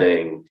special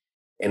thing.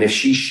 And if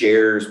she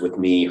shares with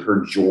me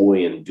her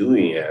joy in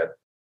doing it,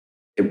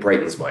 it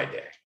brightens my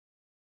day.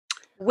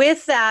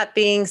 With that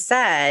being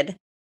said,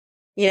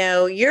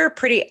 you're a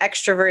pretty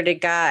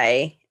extroverted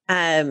guy,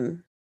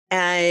 and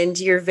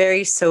you're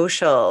very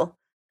social.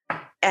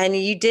 And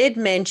you did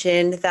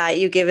mention that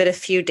you give it a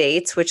few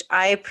dates, which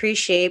I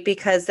appreciate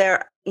because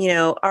there,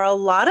 are a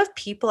lot of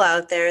people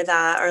out there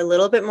that are a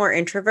little bit more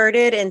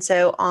introverted. And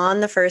so on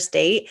the first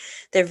date,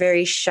 they're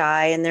very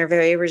shy and they're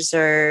very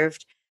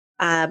reserved.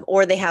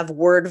 Or they have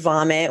word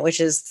vomit, which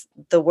is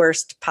the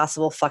worst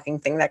possible fucking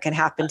thing that can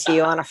happen to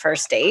you on a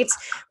first date.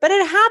 But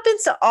it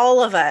happens to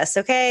all of us,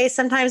 okay?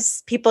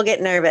 Sometimes people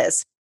get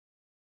nervous.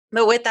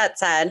 But with that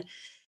said,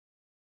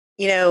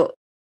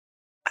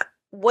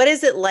 what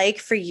is it like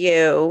for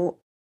you?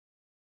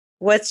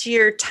 What's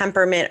your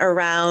temperament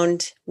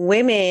around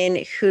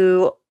women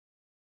who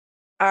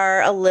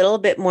are a little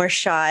bit more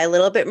shy, a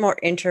little bit more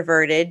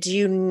introverted? Do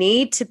you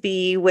need to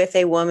be with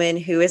a woman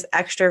who is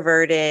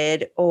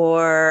extroverted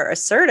or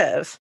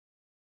assertive?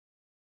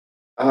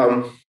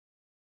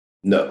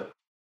 No.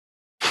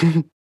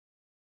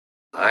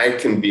 I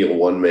can be a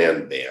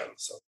one-man band.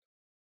 So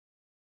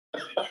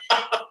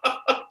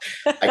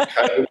I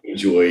kind of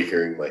enjoy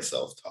hearing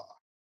myself talk.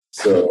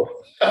 So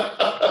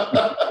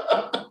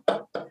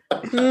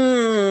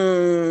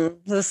This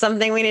is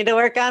something we need to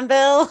work on,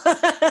 Bill.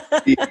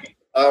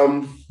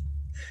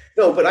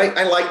 No, but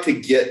I like to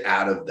get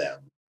out of them.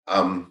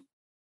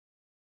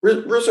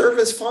 Reserve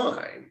is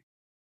fine.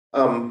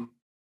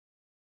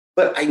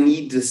 But I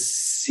need to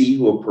see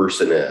who a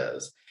person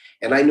is.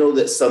 And I know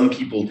that some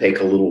people take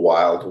a little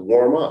while to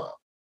warm up.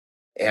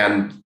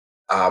 And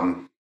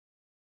I've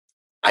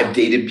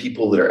dated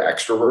people that are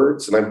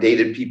extroverts and I've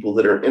dated people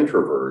that are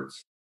introverts.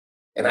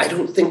 And I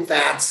don't think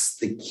that's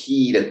the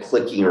key to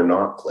clicking or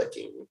not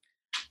clicking.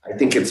 I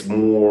think it's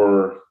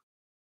more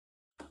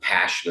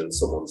passion in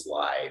someone's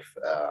life,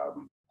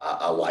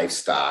 a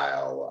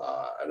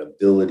lifestyle, an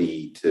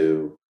ability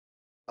to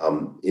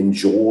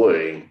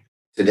enjoy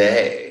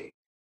today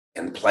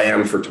and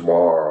plan for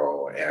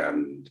tomorrow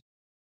and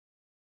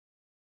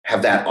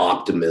have that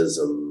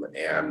optimism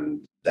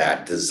and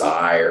that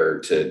desire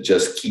to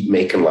just keep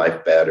making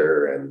life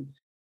better and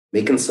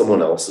making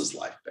someone else's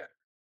life better.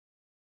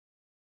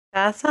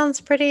 That sounds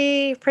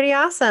pretty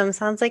awesome.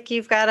 Sounds like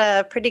you've got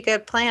a pretty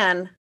good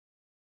plan.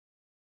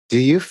 Do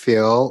you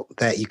feel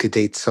that you could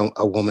date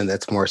a woman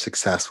that's more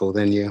successful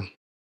than you?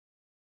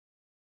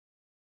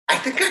 I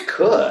think I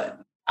could.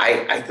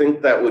 I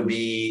think that would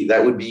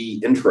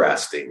be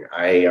interesting.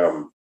 I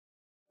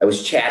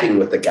was chatting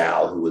with a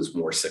gal who was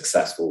more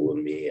successful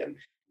than me and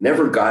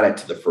never got it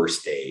to the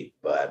first date,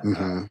 but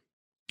Mm-hmm.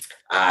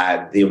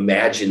 the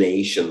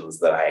imaginations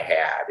that I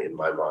had in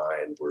my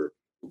mind were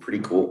pretty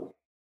cool.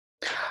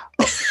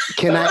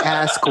 Can I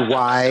ask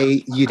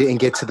why you didn't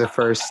get to the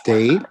first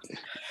date?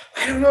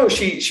 I don't know.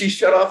 She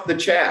shut off the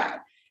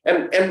chat,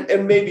 and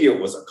maybe it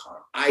was a con.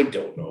 I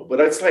don't know,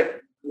 but it's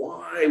like,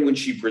 why would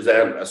she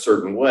present a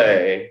certain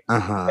way?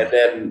 Uh-huh. And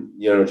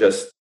then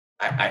just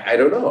I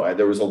don't know.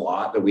 There was a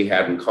lot that we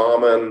had in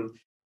common,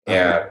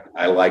 and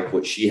I liked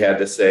what she had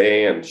to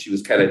say, and she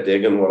was kind of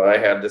digging what I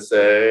had to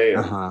say.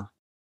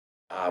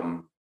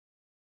 And,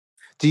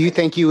 do you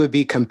think you would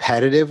be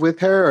competitive with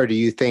her, or do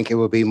you think it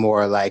would be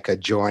more like a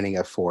joining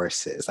of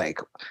forces? Like,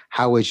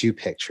 how would you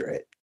picture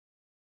it?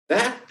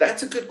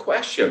 That's a good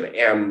question,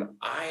 and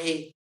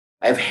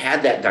I've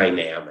had that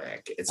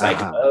dynamic. It's like,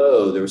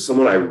 oh, there was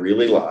someone I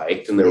really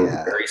liked, and they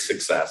were very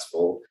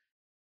successful,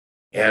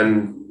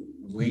 and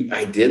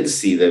I did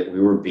see that we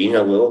were being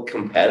a little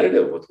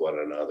competitive with one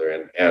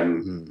another,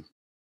 and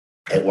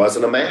it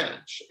wasn't a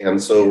match,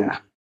 and so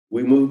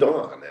we moved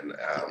on, and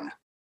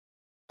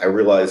I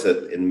realized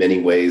that in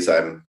many ways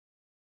I'm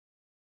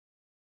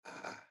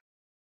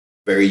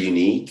very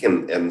unique,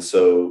 and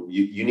so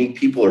unique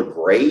people are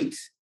great,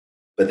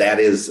 but that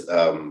is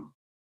a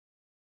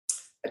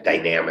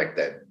dynamic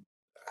that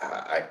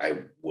I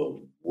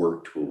will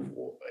work to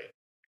avoid.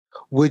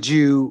 Would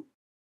you,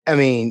 I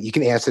mean, you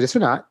can answer this or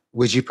not,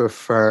 would you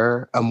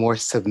prefer a more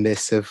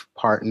submissive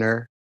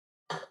partner?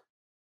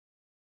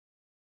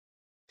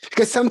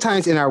 Because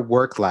sometimes in our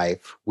work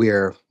life,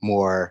 we're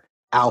more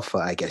alpha,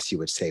 I guess you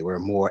would say. We're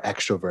more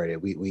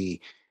extroverted.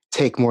 We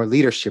take more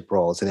leadership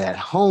roles. And at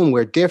home,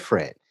 we're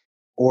different.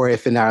 Or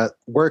if in our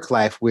work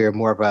life, we're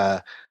more of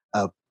a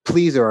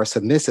pleaser or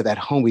submissive, at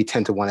home, we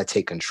tend to want to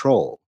take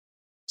control.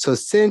 So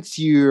since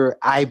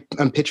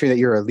I'm picturing that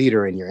you're a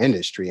leader in your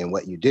industry and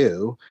what you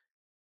do,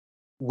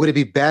 would it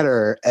be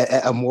better,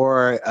 a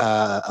more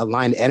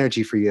aligned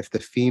energy for you if the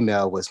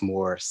female was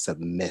more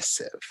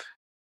submissive?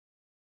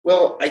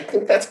 Well, I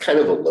think that's kind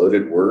of a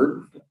loaded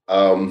word.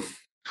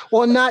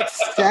 Well, not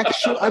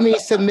sexual. I mean,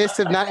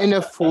 submissive, not in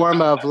the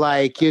form of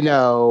like,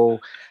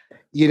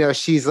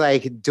 she's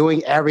like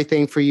doing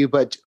everything for you,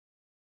 but.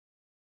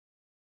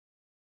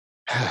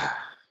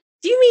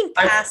 Do you mean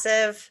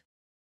passive?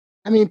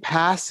 I mean,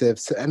 passive.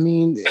 So, I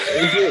mean, is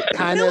it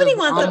kind of. Nobody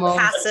wants a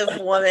passive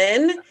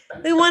woman.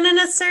 We want an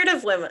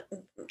assertive woman.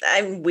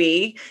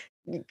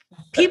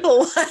 People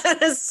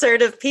want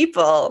assertive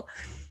people.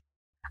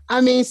 I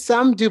mean,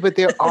 some do, but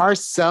there are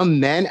some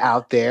men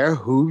out there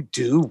who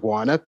do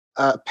want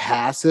a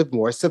passive,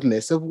 more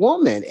submissive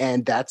woman,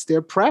 and that's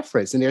their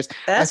preference. And I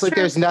feel like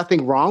there's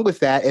nothing wrong with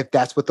that if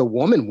that's what the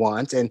woman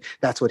wants and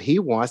that's what he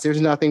wants.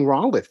 There's nothing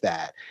wrong with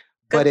that.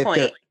 Good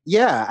point.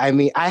 I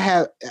mean,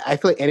 I feel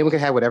like anyone can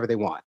have whatever they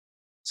want.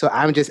 So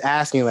I'm just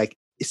asking, like,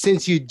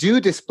 since you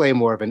do display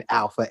more of an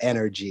alpha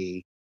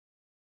energy,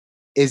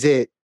 is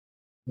it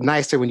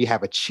nicer when you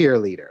have a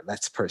cheerleader,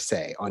 let's per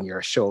se, on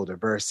your shoulder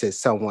versus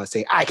someone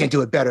saying, I can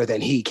do it better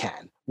than he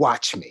can.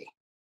 Watch me.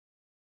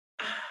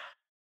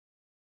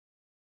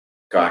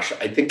 Gosh,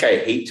 I think I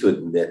hate to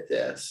admit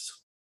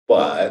this,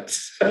 but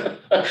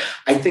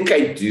I think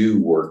I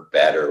do work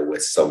better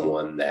with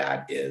someone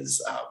that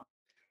is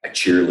a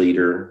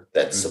cheerleader,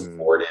 that's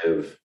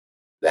supportive,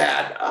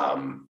 that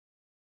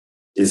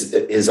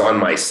is on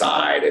my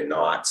side and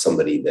not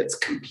somebody that's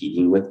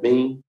competing with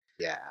me.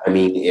 Yeah. I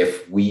mean,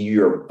 if we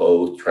are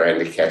both trying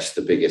to catch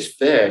the biggest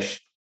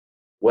fish,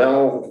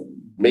 well,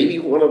 maybe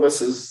one of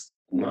us is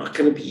not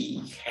going to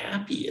be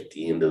happy at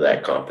the end of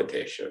that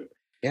competition.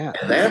 Yeah.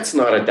 And that's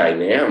not a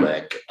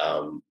dynamic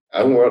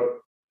I want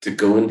to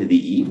go into the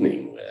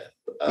evening with.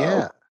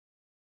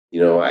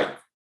 I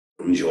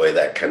enjoy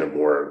that kind of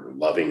more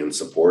loving and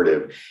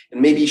supportive.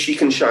 And maybe she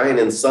can shine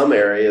in some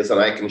areas and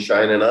I can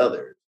shine in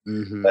others.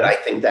 Mm-hmm. But I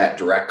think that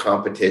direct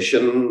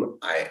competition,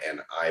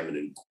 I'm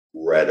an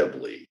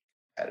incredibly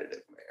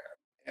competitive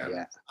man.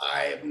 And I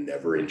have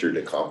never entered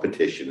a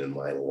competition in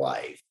my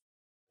life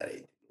that I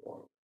didn't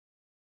want.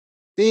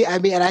 See, I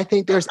mean, and I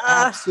think there's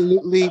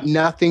absolutely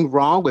nothing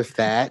wrong with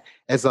that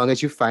as long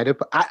as you find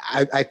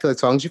I feel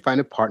as long as you find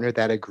a partner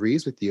that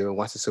agrees with you and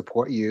wants to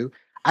support you.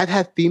 I've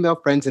had female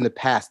friends in the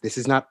past. This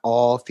is not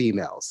all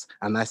females.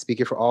 I'm not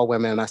speaking for all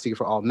women. I'm not speaking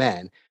for all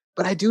men.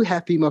 But I do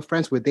have female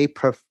friends where they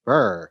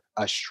prefer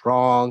a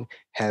strong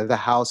head of the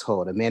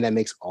household, a man that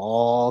makes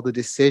all the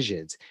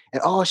decisions.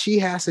 And all she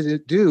has to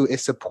do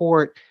is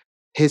support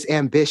his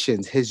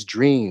ambitions, his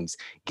dreams,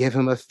 give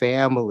him a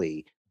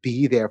family,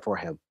 be there for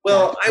him.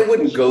 Well, I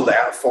wouldn't go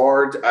that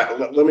far.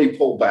 Let me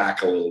pull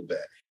back a little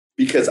bit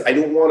because I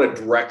don't want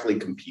to directly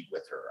compete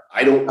with her.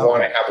 I don't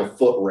want to have a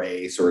foot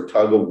race or a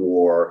tug of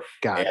war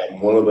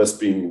and one of us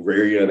being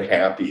very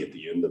unhappy at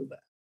the end of that.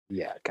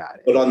 Yeah, got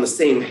it. But on the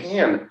same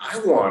hand, I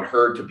want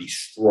her to be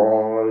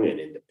strong and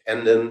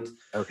independent.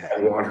 Okay.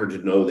 I want her to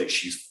know that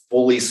she's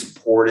fully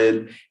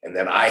supported and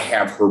that I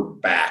have her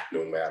back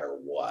no matter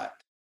what.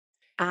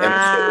 And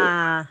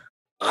so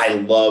I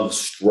love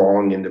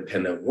strong,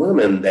 independent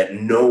women that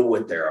know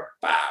what they're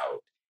about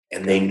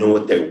and they know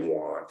what they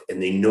want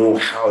and they know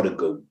how to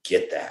go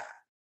get that.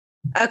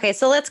 Okay,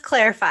 so let's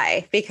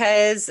clarify,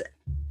 because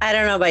I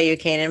don't know about you,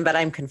 Kanan, but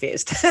I'm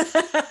confused.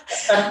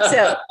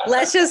 So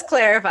let's just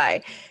clarify.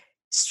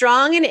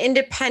 Strong and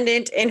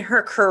independent in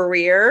her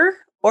career,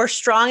 or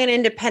strong and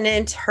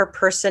independent her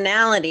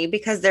personality,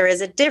 because there is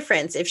a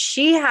difference. If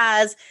she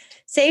has,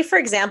 say, for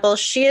example,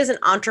 she is an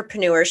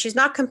entrepreneur, she's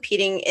not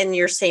competing in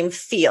your same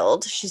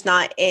field, she's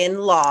not in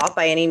law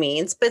by any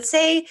means, but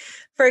say,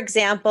 for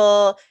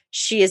example,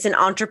 she is an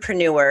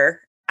entrepreneur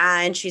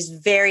and she's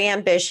very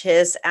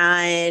ambitious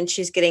and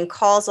she's getting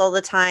calls all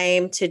the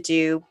time to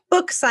do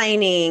book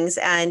signings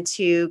and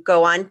to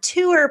go on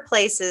tour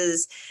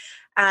places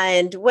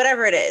and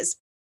whatever it is.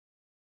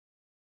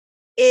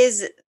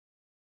 Is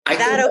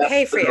that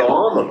okay for you?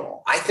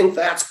 Phenomenal. I think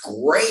that's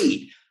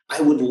great.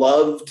 I would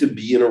love to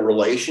be in a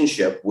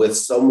relationship with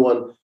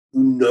someone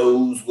who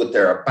knows what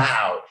they're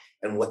about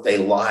and what they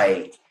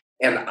like.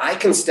 And I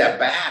can step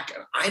back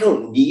and I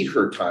don't need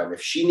her time.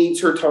 If she needs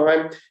her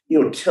time,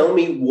 tell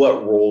me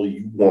what role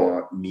you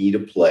want me to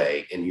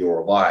play in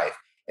your life,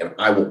 and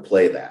I will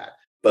play that.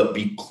 But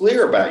be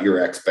clear about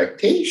your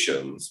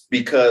expectations,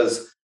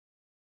 because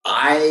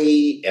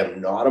I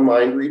am not a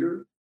mind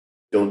reader.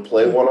 Don't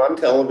play one on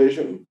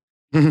television.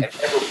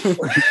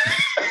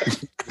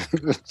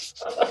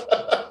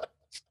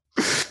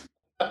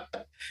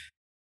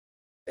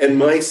 And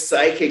my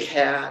psychic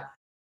hat,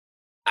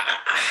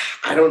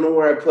 I don't know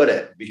where I put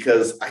it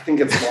because I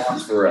think it's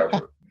lost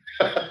forever.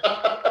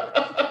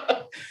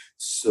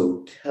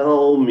 So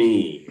tell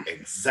me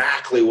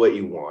exactly what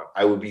you want.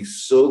 I would be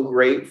so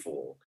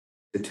grateful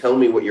to tell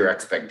me what your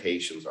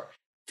expectations are.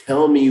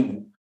 Tell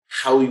me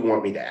how you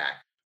want me to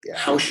act.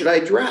 How should I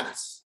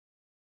dress?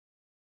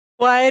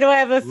 Why do I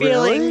have a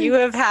feeling you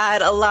have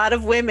had a lot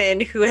of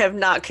women who have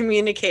not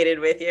communicated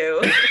with you?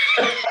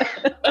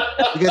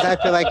 Because I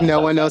feel like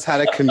no one knows how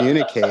to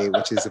communicate,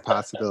 which is a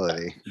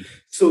possibility.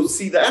 So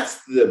see,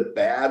 that's the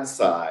bad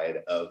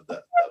side of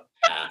the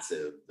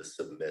passive, the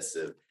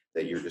submissive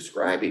that you're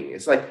describing.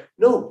 It's like,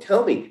 no,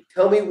 tell me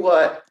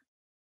what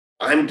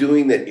I'm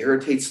doing that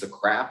irritates the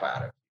crap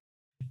out of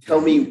me.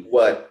 Tell me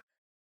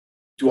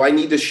do I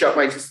need to shut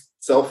my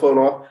cell phone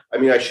off? I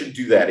mean, I should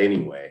do that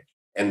anyway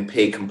and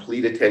pay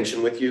complete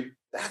attention with you.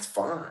 That's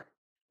fine.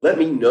 Let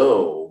me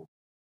know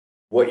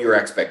what your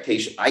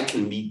expectation. I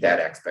can meet that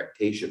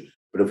expectation.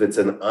 But if it's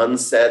an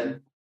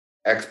unsaid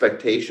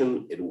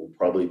expectation, it will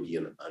probably be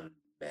an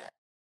unmet.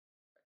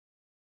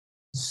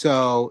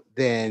 So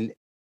then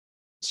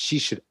she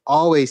should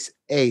always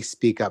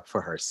speak up for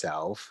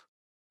herself.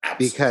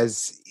 Absolutely.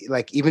 Because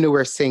even though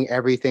we're saying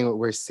everything what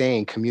we're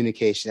saying,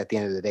 communication at the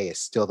end of the day is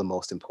still the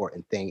most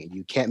important thing. And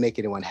you can't make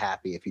anyone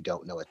happy if you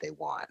don't know what they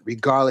want,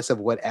 regardless of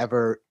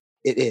whatever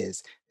it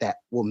is that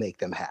will make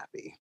them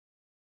happy.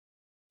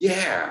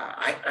 Yeah,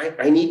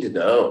 I need to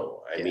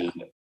know. I mean,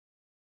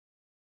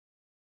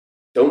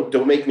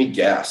 don't make me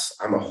guess.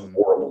 I'm a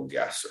horrible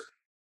guesser.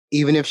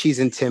 Even if she's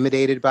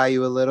intimidated by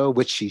you a little,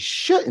 which she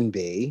shouldn't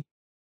be,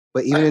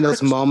 but even in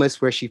those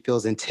moments where she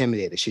feels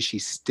intimidated, should she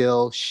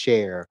still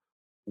share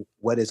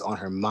what is on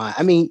her mind?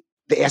 I mean,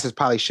 the answers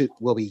probably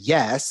will be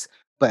yes,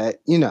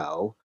 but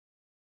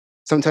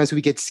sometimes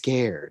we get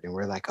scared and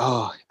we're like,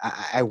 oh,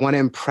 I want to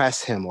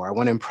impress him or I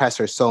want to impress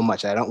her so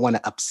much. I don't want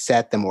to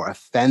upset them or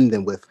offend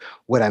them with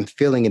what I'm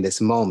feeling in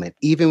this moment.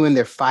 Even when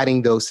they're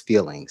fighting those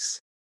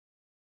feelings,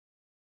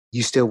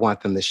 you still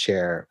want them to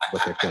share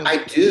what they're feeling.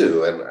 I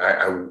do.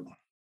 And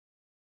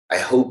I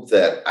hope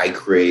that I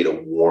create a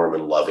warm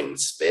and loving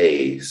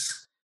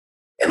space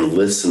and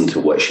listen to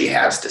what she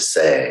has to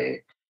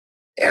say,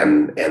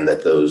 and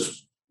that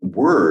those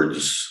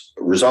words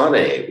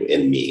resonate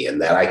in me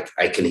and that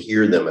I can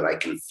hear them and I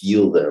can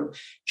feel them.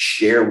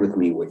 Share with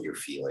me what you're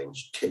feeling.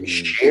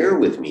 Share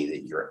with me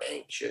that you're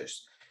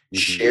anxious.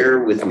 Share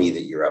with me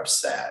that you're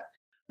upset.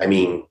 I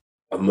mean,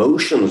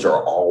 emotions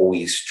are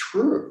always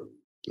true.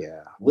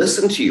 Yeah.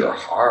 Listen to your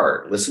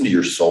heart, listen to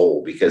your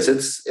soul, because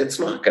it's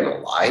not going to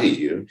lie to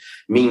you.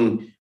 I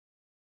mean,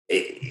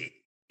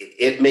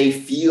 it may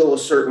feel a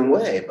certain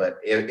way, but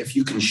if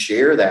you can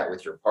share that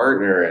with your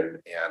partner and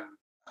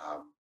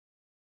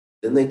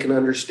then they can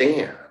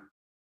understand.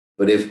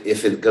 But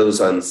if it goes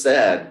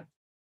unsaid,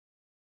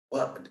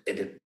 well,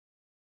 do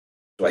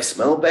I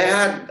smell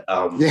bad?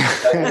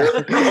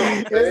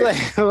 It's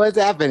like, what's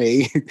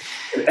happening?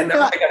 And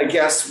now I got to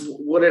guess,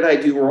 what did I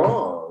do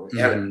wrong?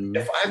 And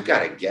if I've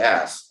got to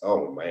guess,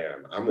 oh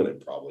man, I'm going to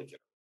probably get.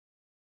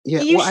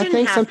 Yeah, you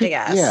shouldn't have to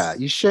guess. Yeah,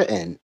 you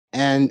shouldn't.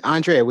 And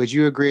Andrea, would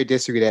you agree or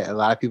disagree that a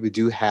lot of people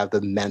do have the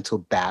mental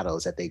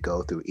battles that they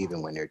go through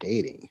even when they're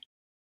dating?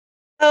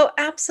 Oh,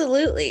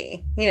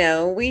 absolutely.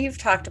 We've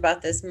talked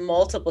about this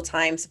multiple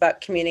times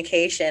about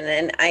communication,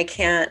 and I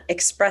can't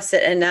express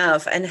it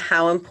enough and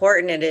how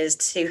important it is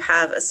to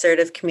have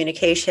assertive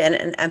communication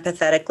and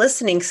empathetic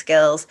listening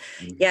skills.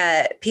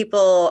 Yet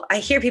I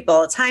hear people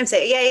all the time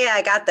say, yeah,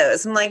 I got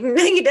those. I'm like,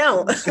 no, you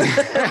don't.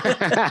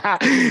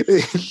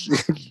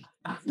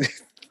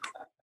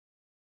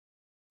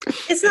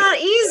 It's not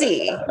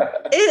easy.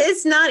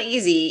 It's not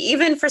easy.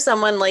 Even for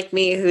someone like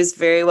me who's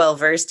very well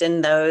versed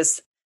in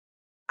those,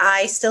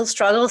 I still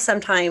struggle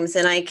sometimes,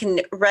 and I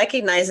can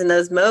recognize in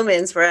those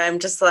moments where I'm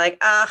just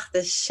like,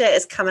 this shit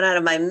is coming out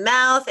of my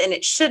mouth and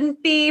it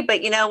shouldn't be,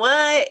 but you know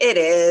what? It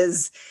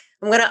is.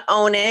 I'm going to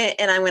own it,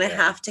 and I'm going to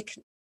have to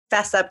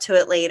fess up to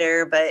it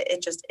later, but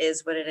it just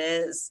is what it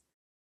is.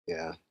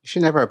 Yeah. You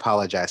should never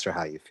apologize for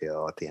how you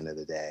feel at the end of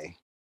the day,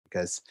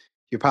 because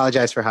you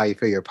apologize for how you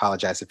feel, you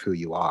apologize for who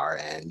you are,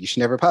 and you should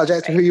never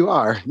apologize for who you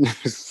are.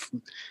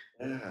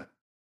 Yeah.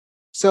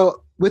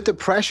 So, with the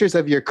pressures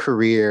of your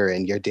career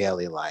and your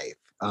daily life,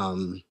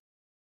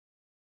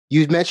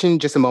 you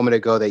mentioned just a moment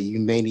ago that you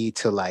may need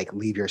to like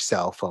leave your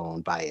cell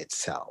phone by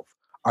itself.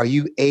 Are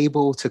you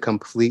able to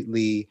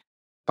completely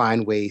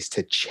find ways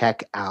to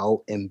check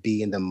out and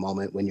be in the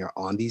moment when you're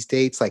on these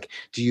dates? Like,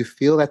 do you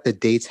feel that the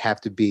dates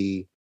have to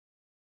be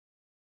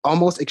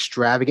almost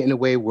extravagant in a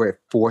way where it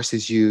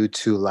forces you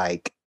to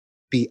like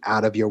be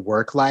out of your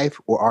work life,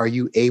 or are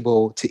you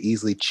able to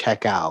easily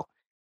check out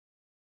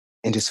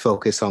and just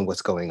focus on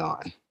what's going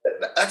on?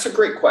 That's a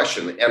great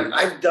question. And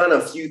I've done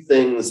a few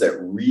things that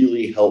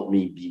really help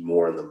me be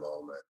more in the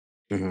moment.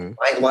 Mm-hmm.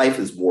 My life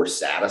is more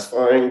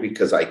satisfying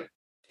because I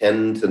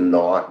tend to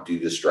not do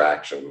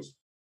distractions.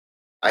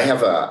 I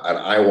have an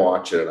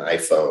iWatch and an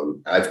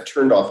iPhone. I've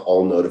turned off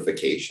all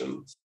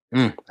notifications.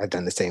 I've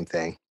done the same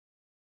thing.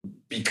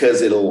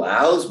 Because it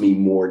allows me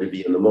more to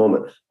be in the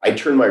moment. I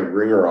turn my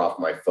ringer off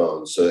my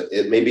phone, so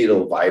maybe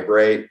it'll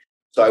vibrate.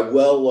 So I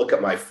will look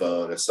at my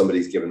phone if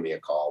somebody's giving me a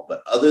call.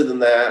 But other than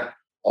that,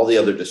 all the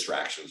other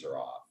distractions are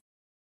off.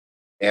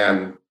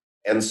 And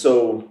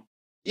so,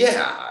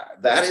 yeah,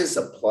 that is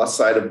a plus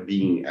side of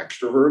being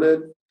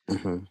extroverted.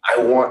 Mm-hmm.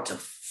 I want to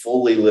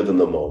fully live in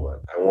the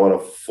moment. I want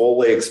to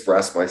fully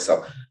express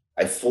myself.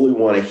 I fully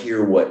want to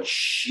hear what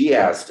she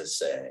has to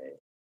say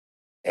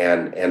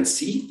and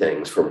see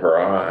things from her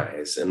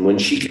eyes. And when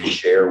she can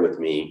share with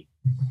me,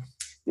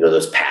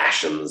 those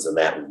passions and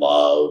that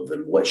love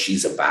and what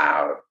she's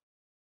about,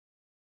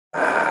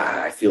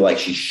 I feel like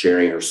she's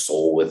sharing her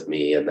soul with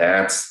me. And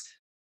that's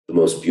the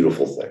most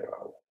beautiful thing.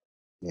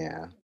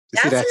 Yeah.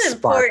 That's an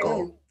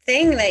important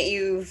thing that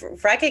you've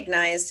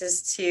recognized,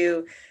 is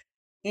to,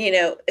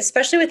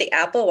 especially with the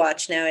Apple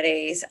Watch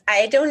nowadays,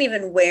 I don't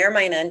even wear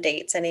mine on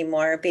dates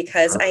anymore,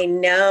 because I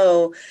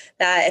know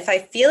that if I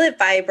feel it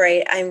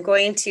vibrate, I'm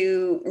going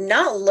to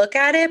not look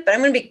at it, but I'm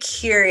going to be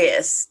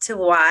curious to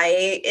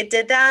why it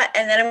did that.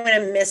 And then I'm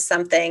going to miss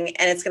something,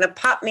 and it's going to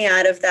pop me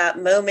out of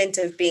that moment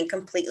of being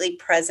completely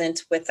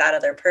present with that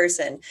other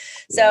person.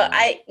 So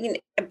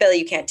Billy,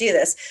 you can't do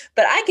this,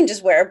 but I can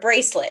just wear a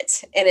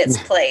bracelet in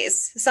its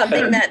place,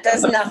 something that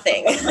does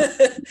nothing.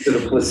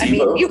 I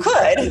mean, you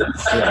could.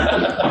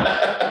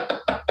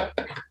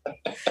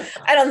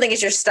 I don't think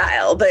it's your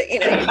style, but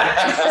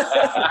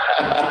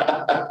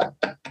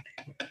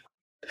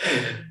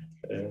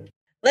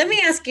Let me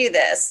ask you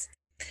this.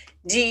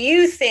 Do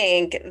you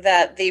think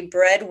that the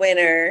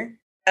breadwinner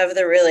of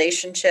the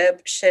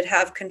relationship should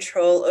have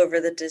control over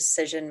the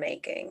decision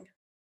making?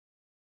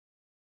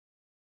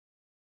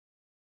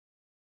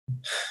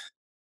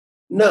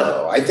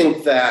 No, I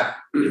think that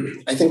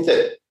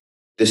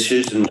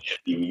decisions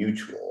should be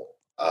mutual.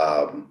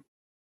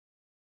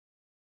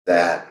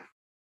 That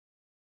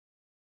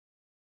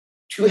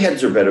two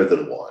heads are better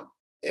than one,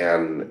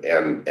 and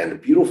a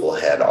beautiful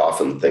head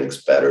often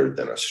thinks better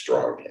than a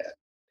strong head.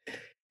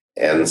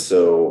 And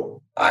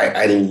so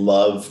I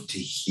love to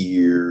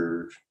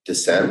hear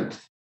dissent.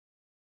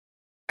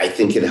 I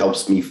think it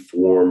helps me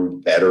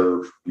form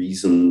better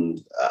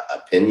reasoned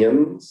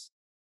opinions.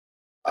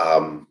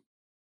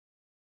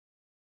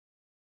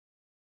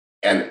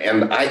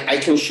 And I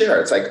can share.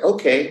 It's like,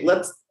 okay,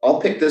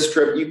 I'll pick this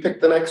trip, you pick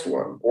the next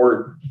one.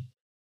 Or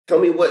tell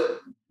me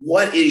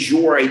what is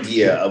your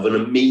idea of an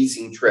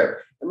amazing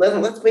trip? And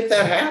then let's make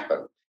that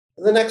happen.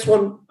 And the next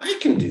one, I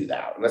can do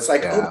that. And it's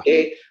like,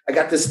 okay, I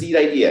got this neat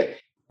idea.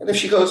 And if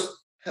she goes,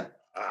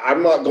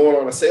 I'm not going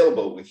on a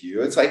sailboat with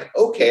you, it's like,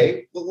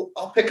 okay, well,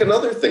 I'll pick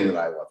another thing that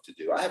I love to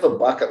do. I have a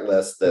bucket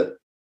list that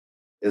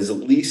is at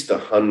least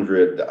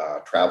 100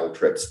 travel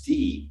trips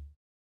deep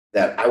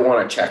that I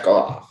want to check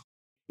off.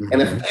 And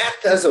if that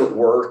doesn't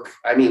work,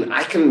 I mean,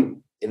 I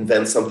can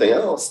invent something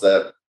else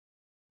that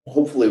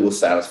hopefully will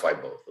satisfy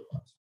both of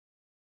us.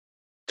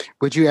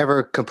 Would you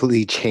ever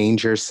completely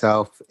change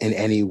yourself in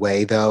any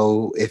way,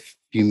 though, if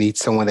you meet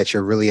someone that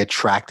you're really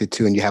attracted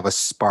to and you have a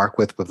spark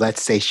with, but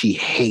let's say she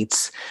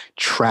hates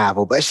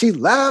travel, but she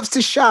loves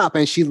to shop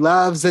and she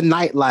loves the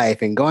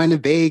nightlife and going to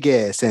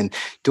Vegas and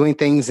doing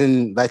things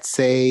in, let's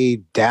say,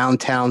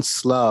 downtown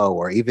Slow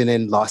or even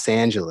in Los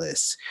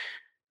Angeles.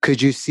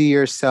 Could you see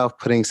yourself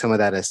putting some of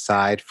that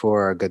aside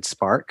for a good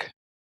spark?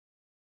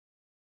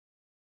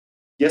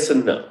 Yes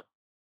and no.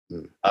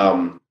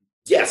 Mm.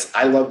 Yes,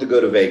 I love to go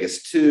to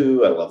Vegas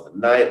too. I love the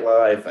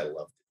nightlife. I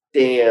love to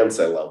dance.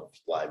 I love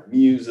live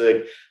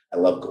music. I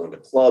love going to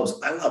clubs.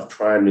 I love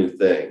trying new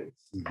things.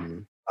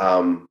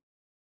 Mm-hmm.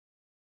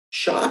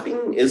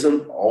 Shopping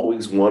isn't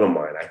always one of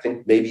mine. I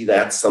think maybe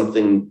that's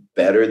something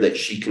better that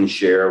she can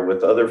share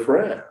with other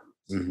friends.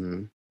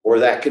 Mm-hmm. Or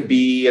that could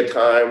be a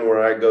time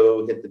where I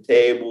go hit the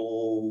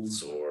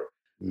tables or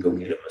go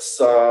get a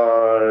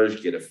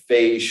massage, get a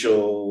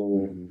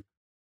facial,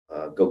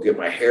 go get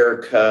my hair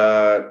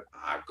cut,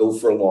 go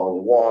for a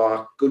long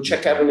walk, go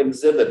check out an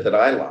exhibit that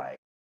I like.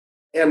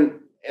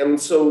 And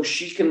so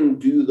she can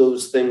do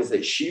those things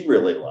that she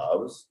really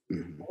loves.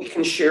 Mm-hmm. We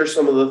can share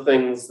some of the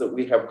things that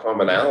we have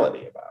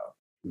commonality about.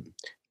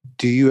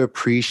 Do you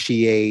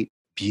appreciate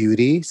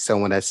beauty?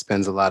 Someone that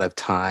spends a lot of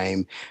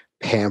time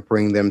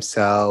pampering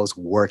themselves,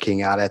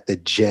 working out at the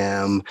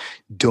gym,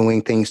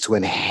 doing things to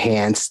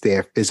enhance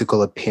their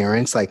physical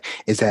appearance? Like,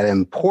 is that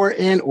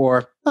important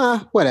or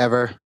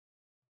whatever?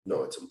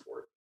 No, it's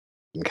important.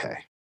 Okay.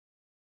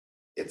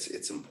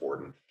 It's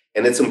important.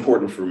 And it's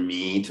important for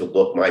me to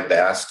look my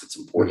best. It's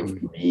important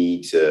for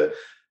me to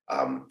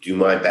do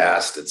my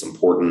best. It's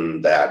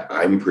important that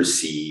I'm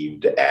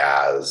perceived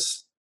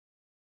as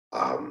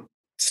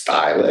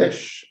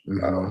stylish,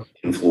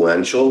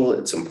 influential.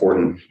 It's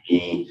important to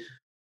me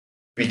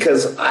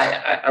because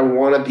I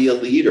want to be a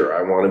leader.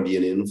 I want to be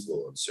an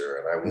influencer,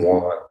 and I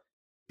want to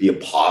be a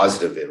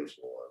positive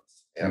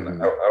influence.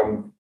 And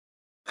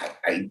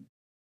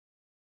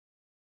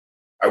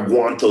I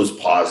want those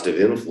positive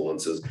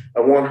influences.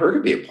 I want her to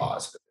be a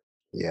positive.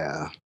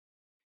 Yeah.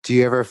 Do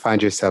you ever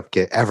find yourself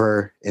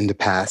ever in the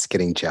past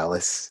getting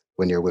jealous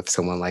when you're with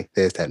someone like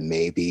this that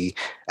may be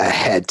a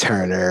head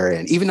turner,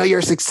 and even though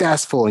you're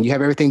successful and you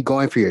have everything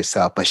going for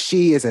yourself, but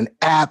she is an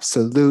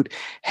absolute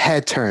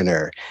head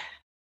turner?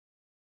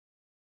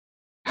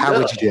 How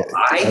would you do it?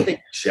 I think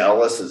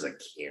jealous is a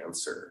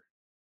cancer.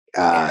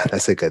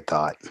 That's a good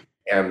thought.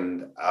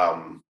 And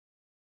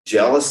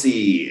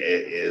jealousy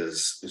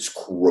is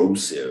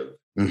corrosive.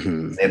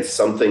 It's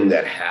something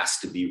that has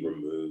to be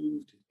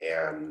removed.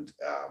 And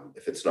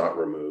if it's not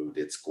removed,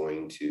 it's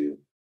going to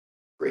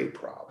create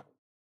problems.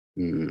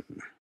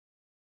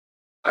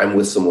 I'm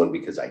with someone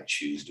because I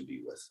choose to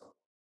be with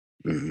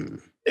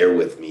someone. They're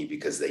with me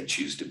because they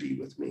choose to be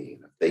with me.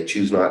 If they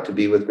choose not to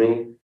be with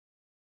me,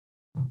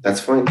 that's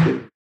fine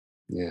too.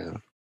 Yeah.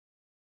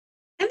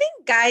 I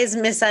think guys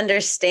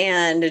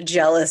misunderstand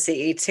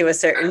jealousy to a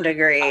certain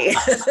degree.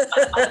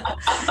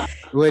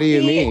 What do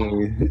you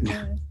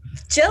mean?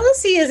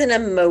 Jealousy is an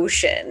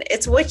emotion.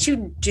 It's what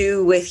you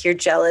do with your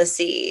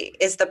jealousy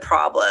is the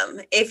problem.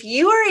 If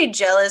you are a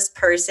jealous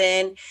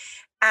person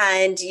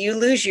and you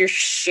lose your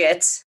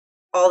shit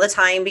all the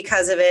time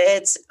because of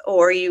it,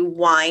 or you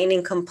whine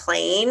and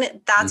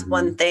complain, that's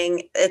one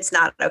thing. It's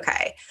not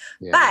okay.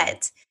 Yeah.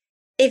 But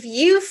if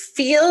you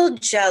feel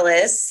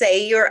jealous,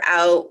 say you're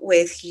out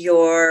with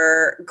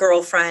your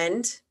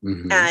girlfriend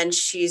and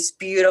she's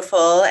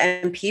beautiful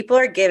and people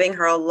are giving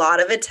her a lot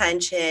of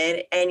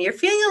attention and you're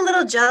feeling a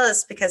little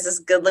jealous because this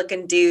good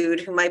looking dude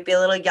who might be a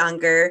little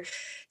younger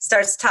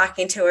starts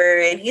talking to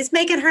her and he's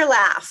making her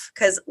laugh,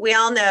 because we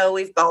all know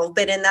we've all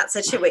been in that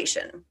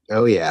situation.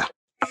 Oh, yeah.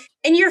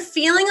 And you're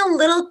feeling a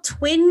little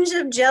twinge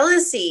of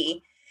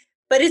jealousy.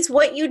 But it's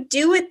what you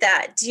do with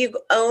that. Do you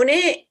own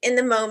it in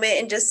the moment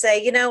and just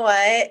say, you know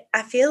what?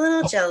 I feel a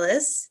little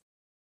jealous.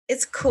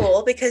 It's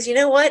cool because you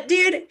know what,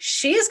 dude?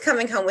 She is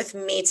coming home with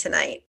me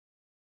tonight.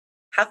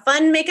 Have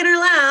fun making her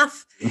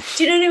laugh.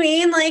 Do you know what I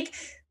mean? Like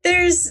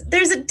there's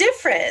a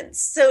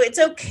difference. So it's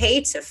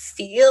okay to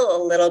feel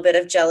a little bit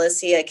of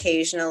jealousy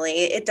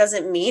occasionally. It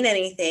doesn't mean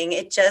anything.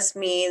 It just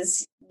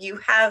means you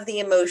have the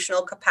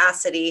emotional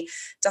capacity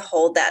to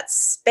hold that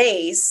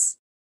space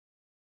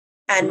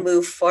and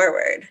move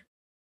forward.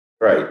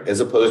 Right, as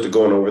opposed to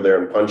going over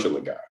there and punching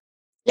the guy.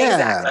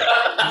 Yeah,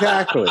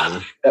 exactly.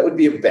 That would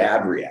be a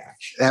bad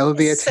reaction. That would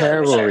be a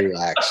terrible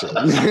reaction.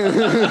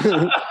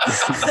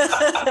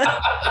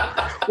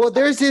 Well,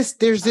 there's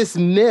this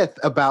myth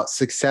about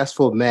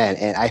successful men,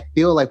 and I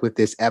feel like with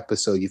this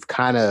episode, you've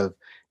kind of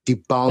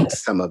debunked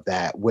some of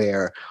that,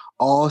 where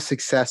all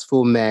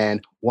successful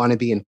men want to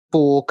be in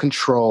full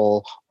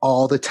control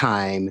all the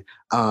time.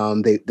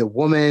 The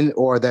woman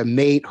or the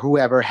mate,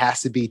 whoever,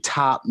 has to be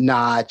top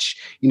notch,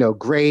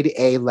 grade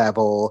A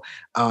level.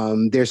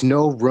 There's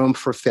no room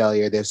for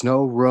failure. There's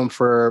no room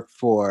for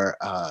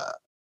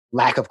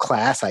lack of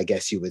class, I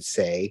guess you would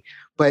say.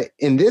 But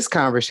in this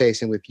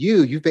conversation with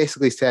you, you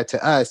basically said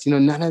to us,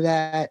 none of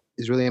that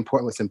is really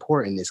important. What's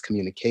important is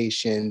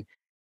communication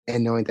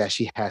and knowing that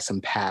she has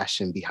some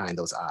passion behind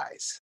those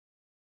eyes.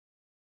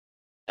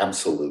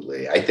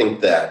 Absolutely. I think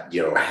that,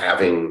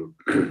 having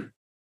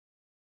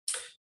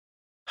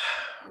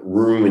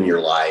room in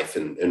your life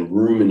and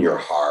room in your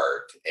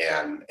heart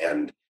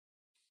and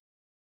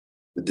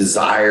the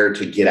desire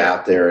to get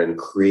out there and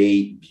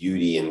create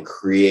beauty and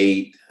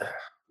create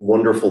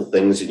wonderful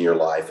things in your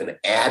life and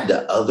add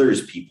to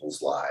others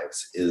people's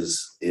lives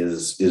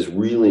is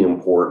really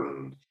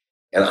important.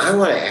 And I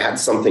want to add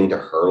something to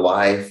her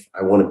life.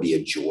 I want to be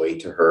a joy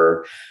to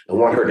her. I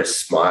want her to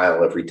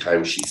smile every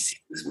time she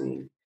sees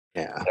me.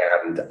 Yeah.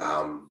 And,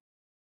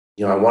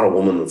 I want a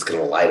woman that's going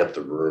to light up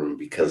the room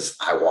because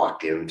I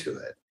walked into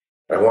it.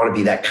 And I want to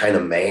be that kind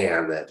of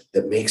man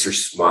that makes her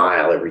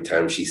smile every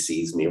time she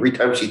sees me, every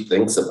time she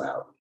thinks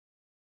about me.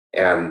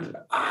 And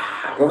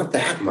I want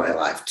that in my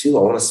life too.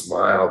 I want to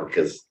smile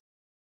because,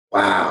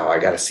 wow, I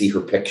got to see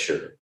her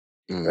picture.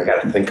 I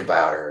got to think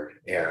about her.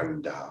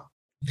 And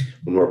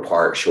when we're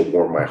apart, she'll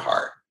warm my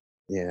heart.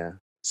 Yeah.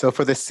 So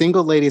for the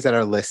single ladies that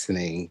are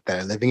listening, that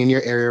are living in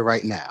your area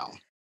right now,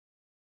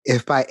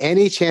 if by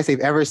any chance they've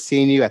ever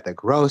seen you at the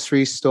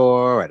grocery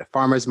store or at a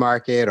farmer's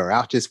market or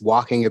out just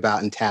walking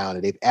about in town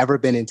and they've ever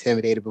been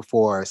intimidated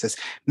before, says,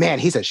 man,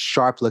 he's a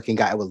sharp looking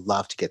guy. I would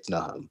love to get to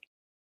know him.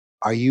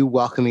 Are you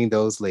welcoming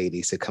those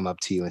ladies to come up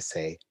to you and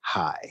say,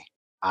 hi,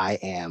 I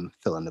am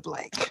fill in the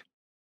blank?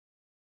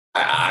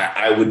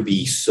 I would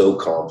be so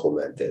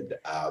complimented.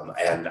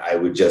 And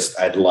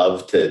I'd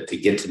love to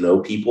get to know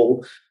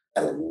people.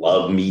 I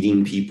love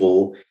meeting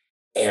people.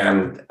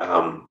 And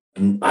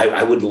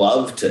I would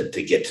love to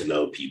get to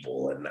know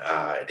people and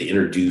to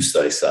introduce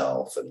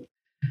myself. And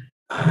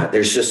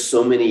there's just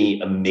so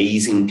many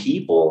amazing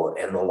people.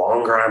 And the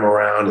longer I'm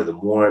around and the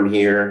more I'm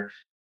here,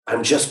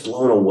 I'm just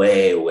blown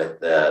away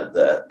with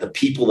the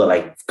people that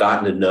I've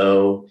gotten to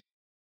know.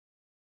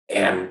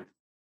 And,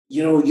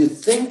 you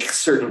think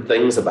certain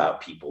things about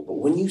people, but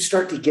when you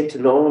start to get to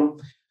know them,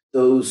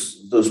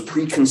 those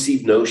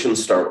preconceived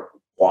notions start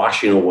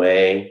washing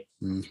away.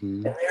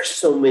 Mm-hmm. And there's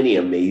so many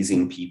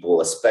amazing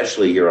people,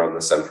 especially here on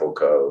the Central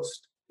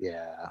Coast.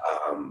 Yeah.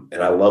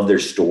 And I love their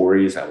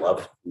stories. I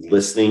love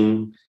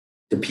listening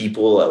to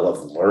people. I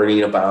love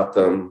learning about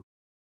them.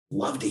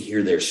 Love to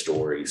hear their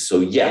stories. So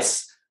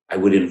yes, I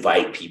would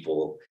invite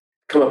people,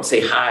 come up and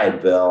say, hi,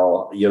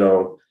 Bill.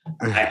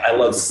 I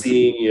love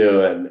seeing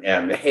you.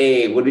 And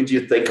hey, what did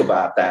you think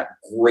about that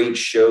great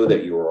show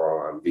that you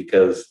were on?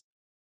 Because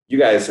you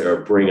guys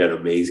are bringing an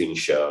amazing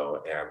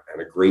show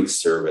and a great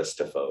service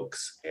to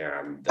folks.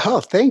 And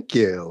thank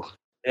you.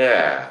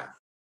 Yeah.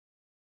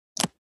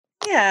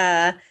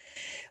 Yeah.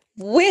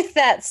 With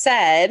that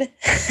said,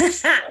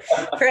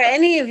 for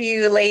any of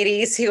you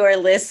ladies who are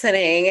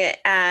listening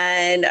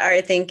and are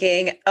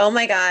thinking, oh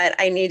my God,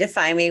 I need to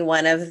find me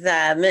one of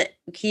them,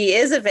 he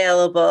is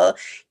available.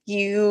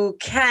 You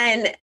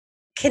can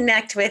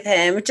connect with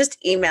him. Just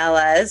email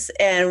us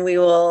and we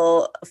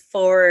will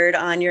forward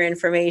on your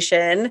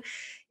information.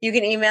 You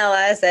can email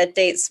us at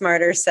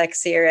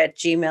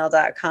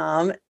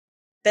datesmartersexier@gmail.com.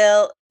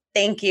 Bill,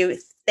 thank you.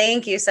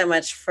 Thank you so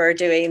much for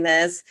doing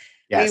this.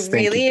 Yes, we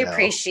really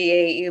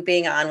appreciate you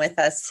being on with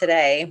us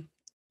today.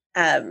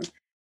 And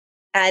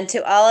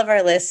to all of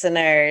our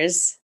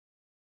listeners,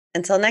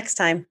 until next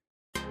time.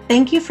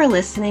 Thank you for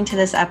listening to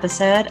this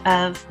episode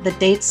of the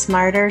Date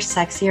Smarter,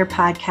 Sexier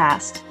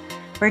podcast,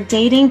 where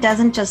dating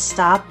doesn't just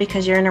stop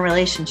because you're in a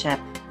relationship.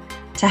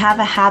 To have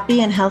a happy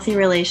and healthy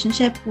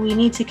relationship, we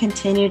need to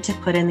continue to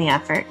put in the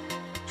effort.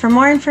 For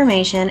more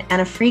information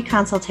and a free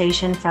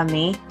consultation from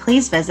me,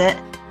 please visit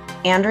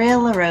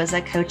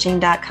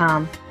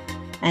AndreaLaRosaCoaching.com.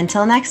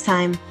 Until next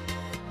time.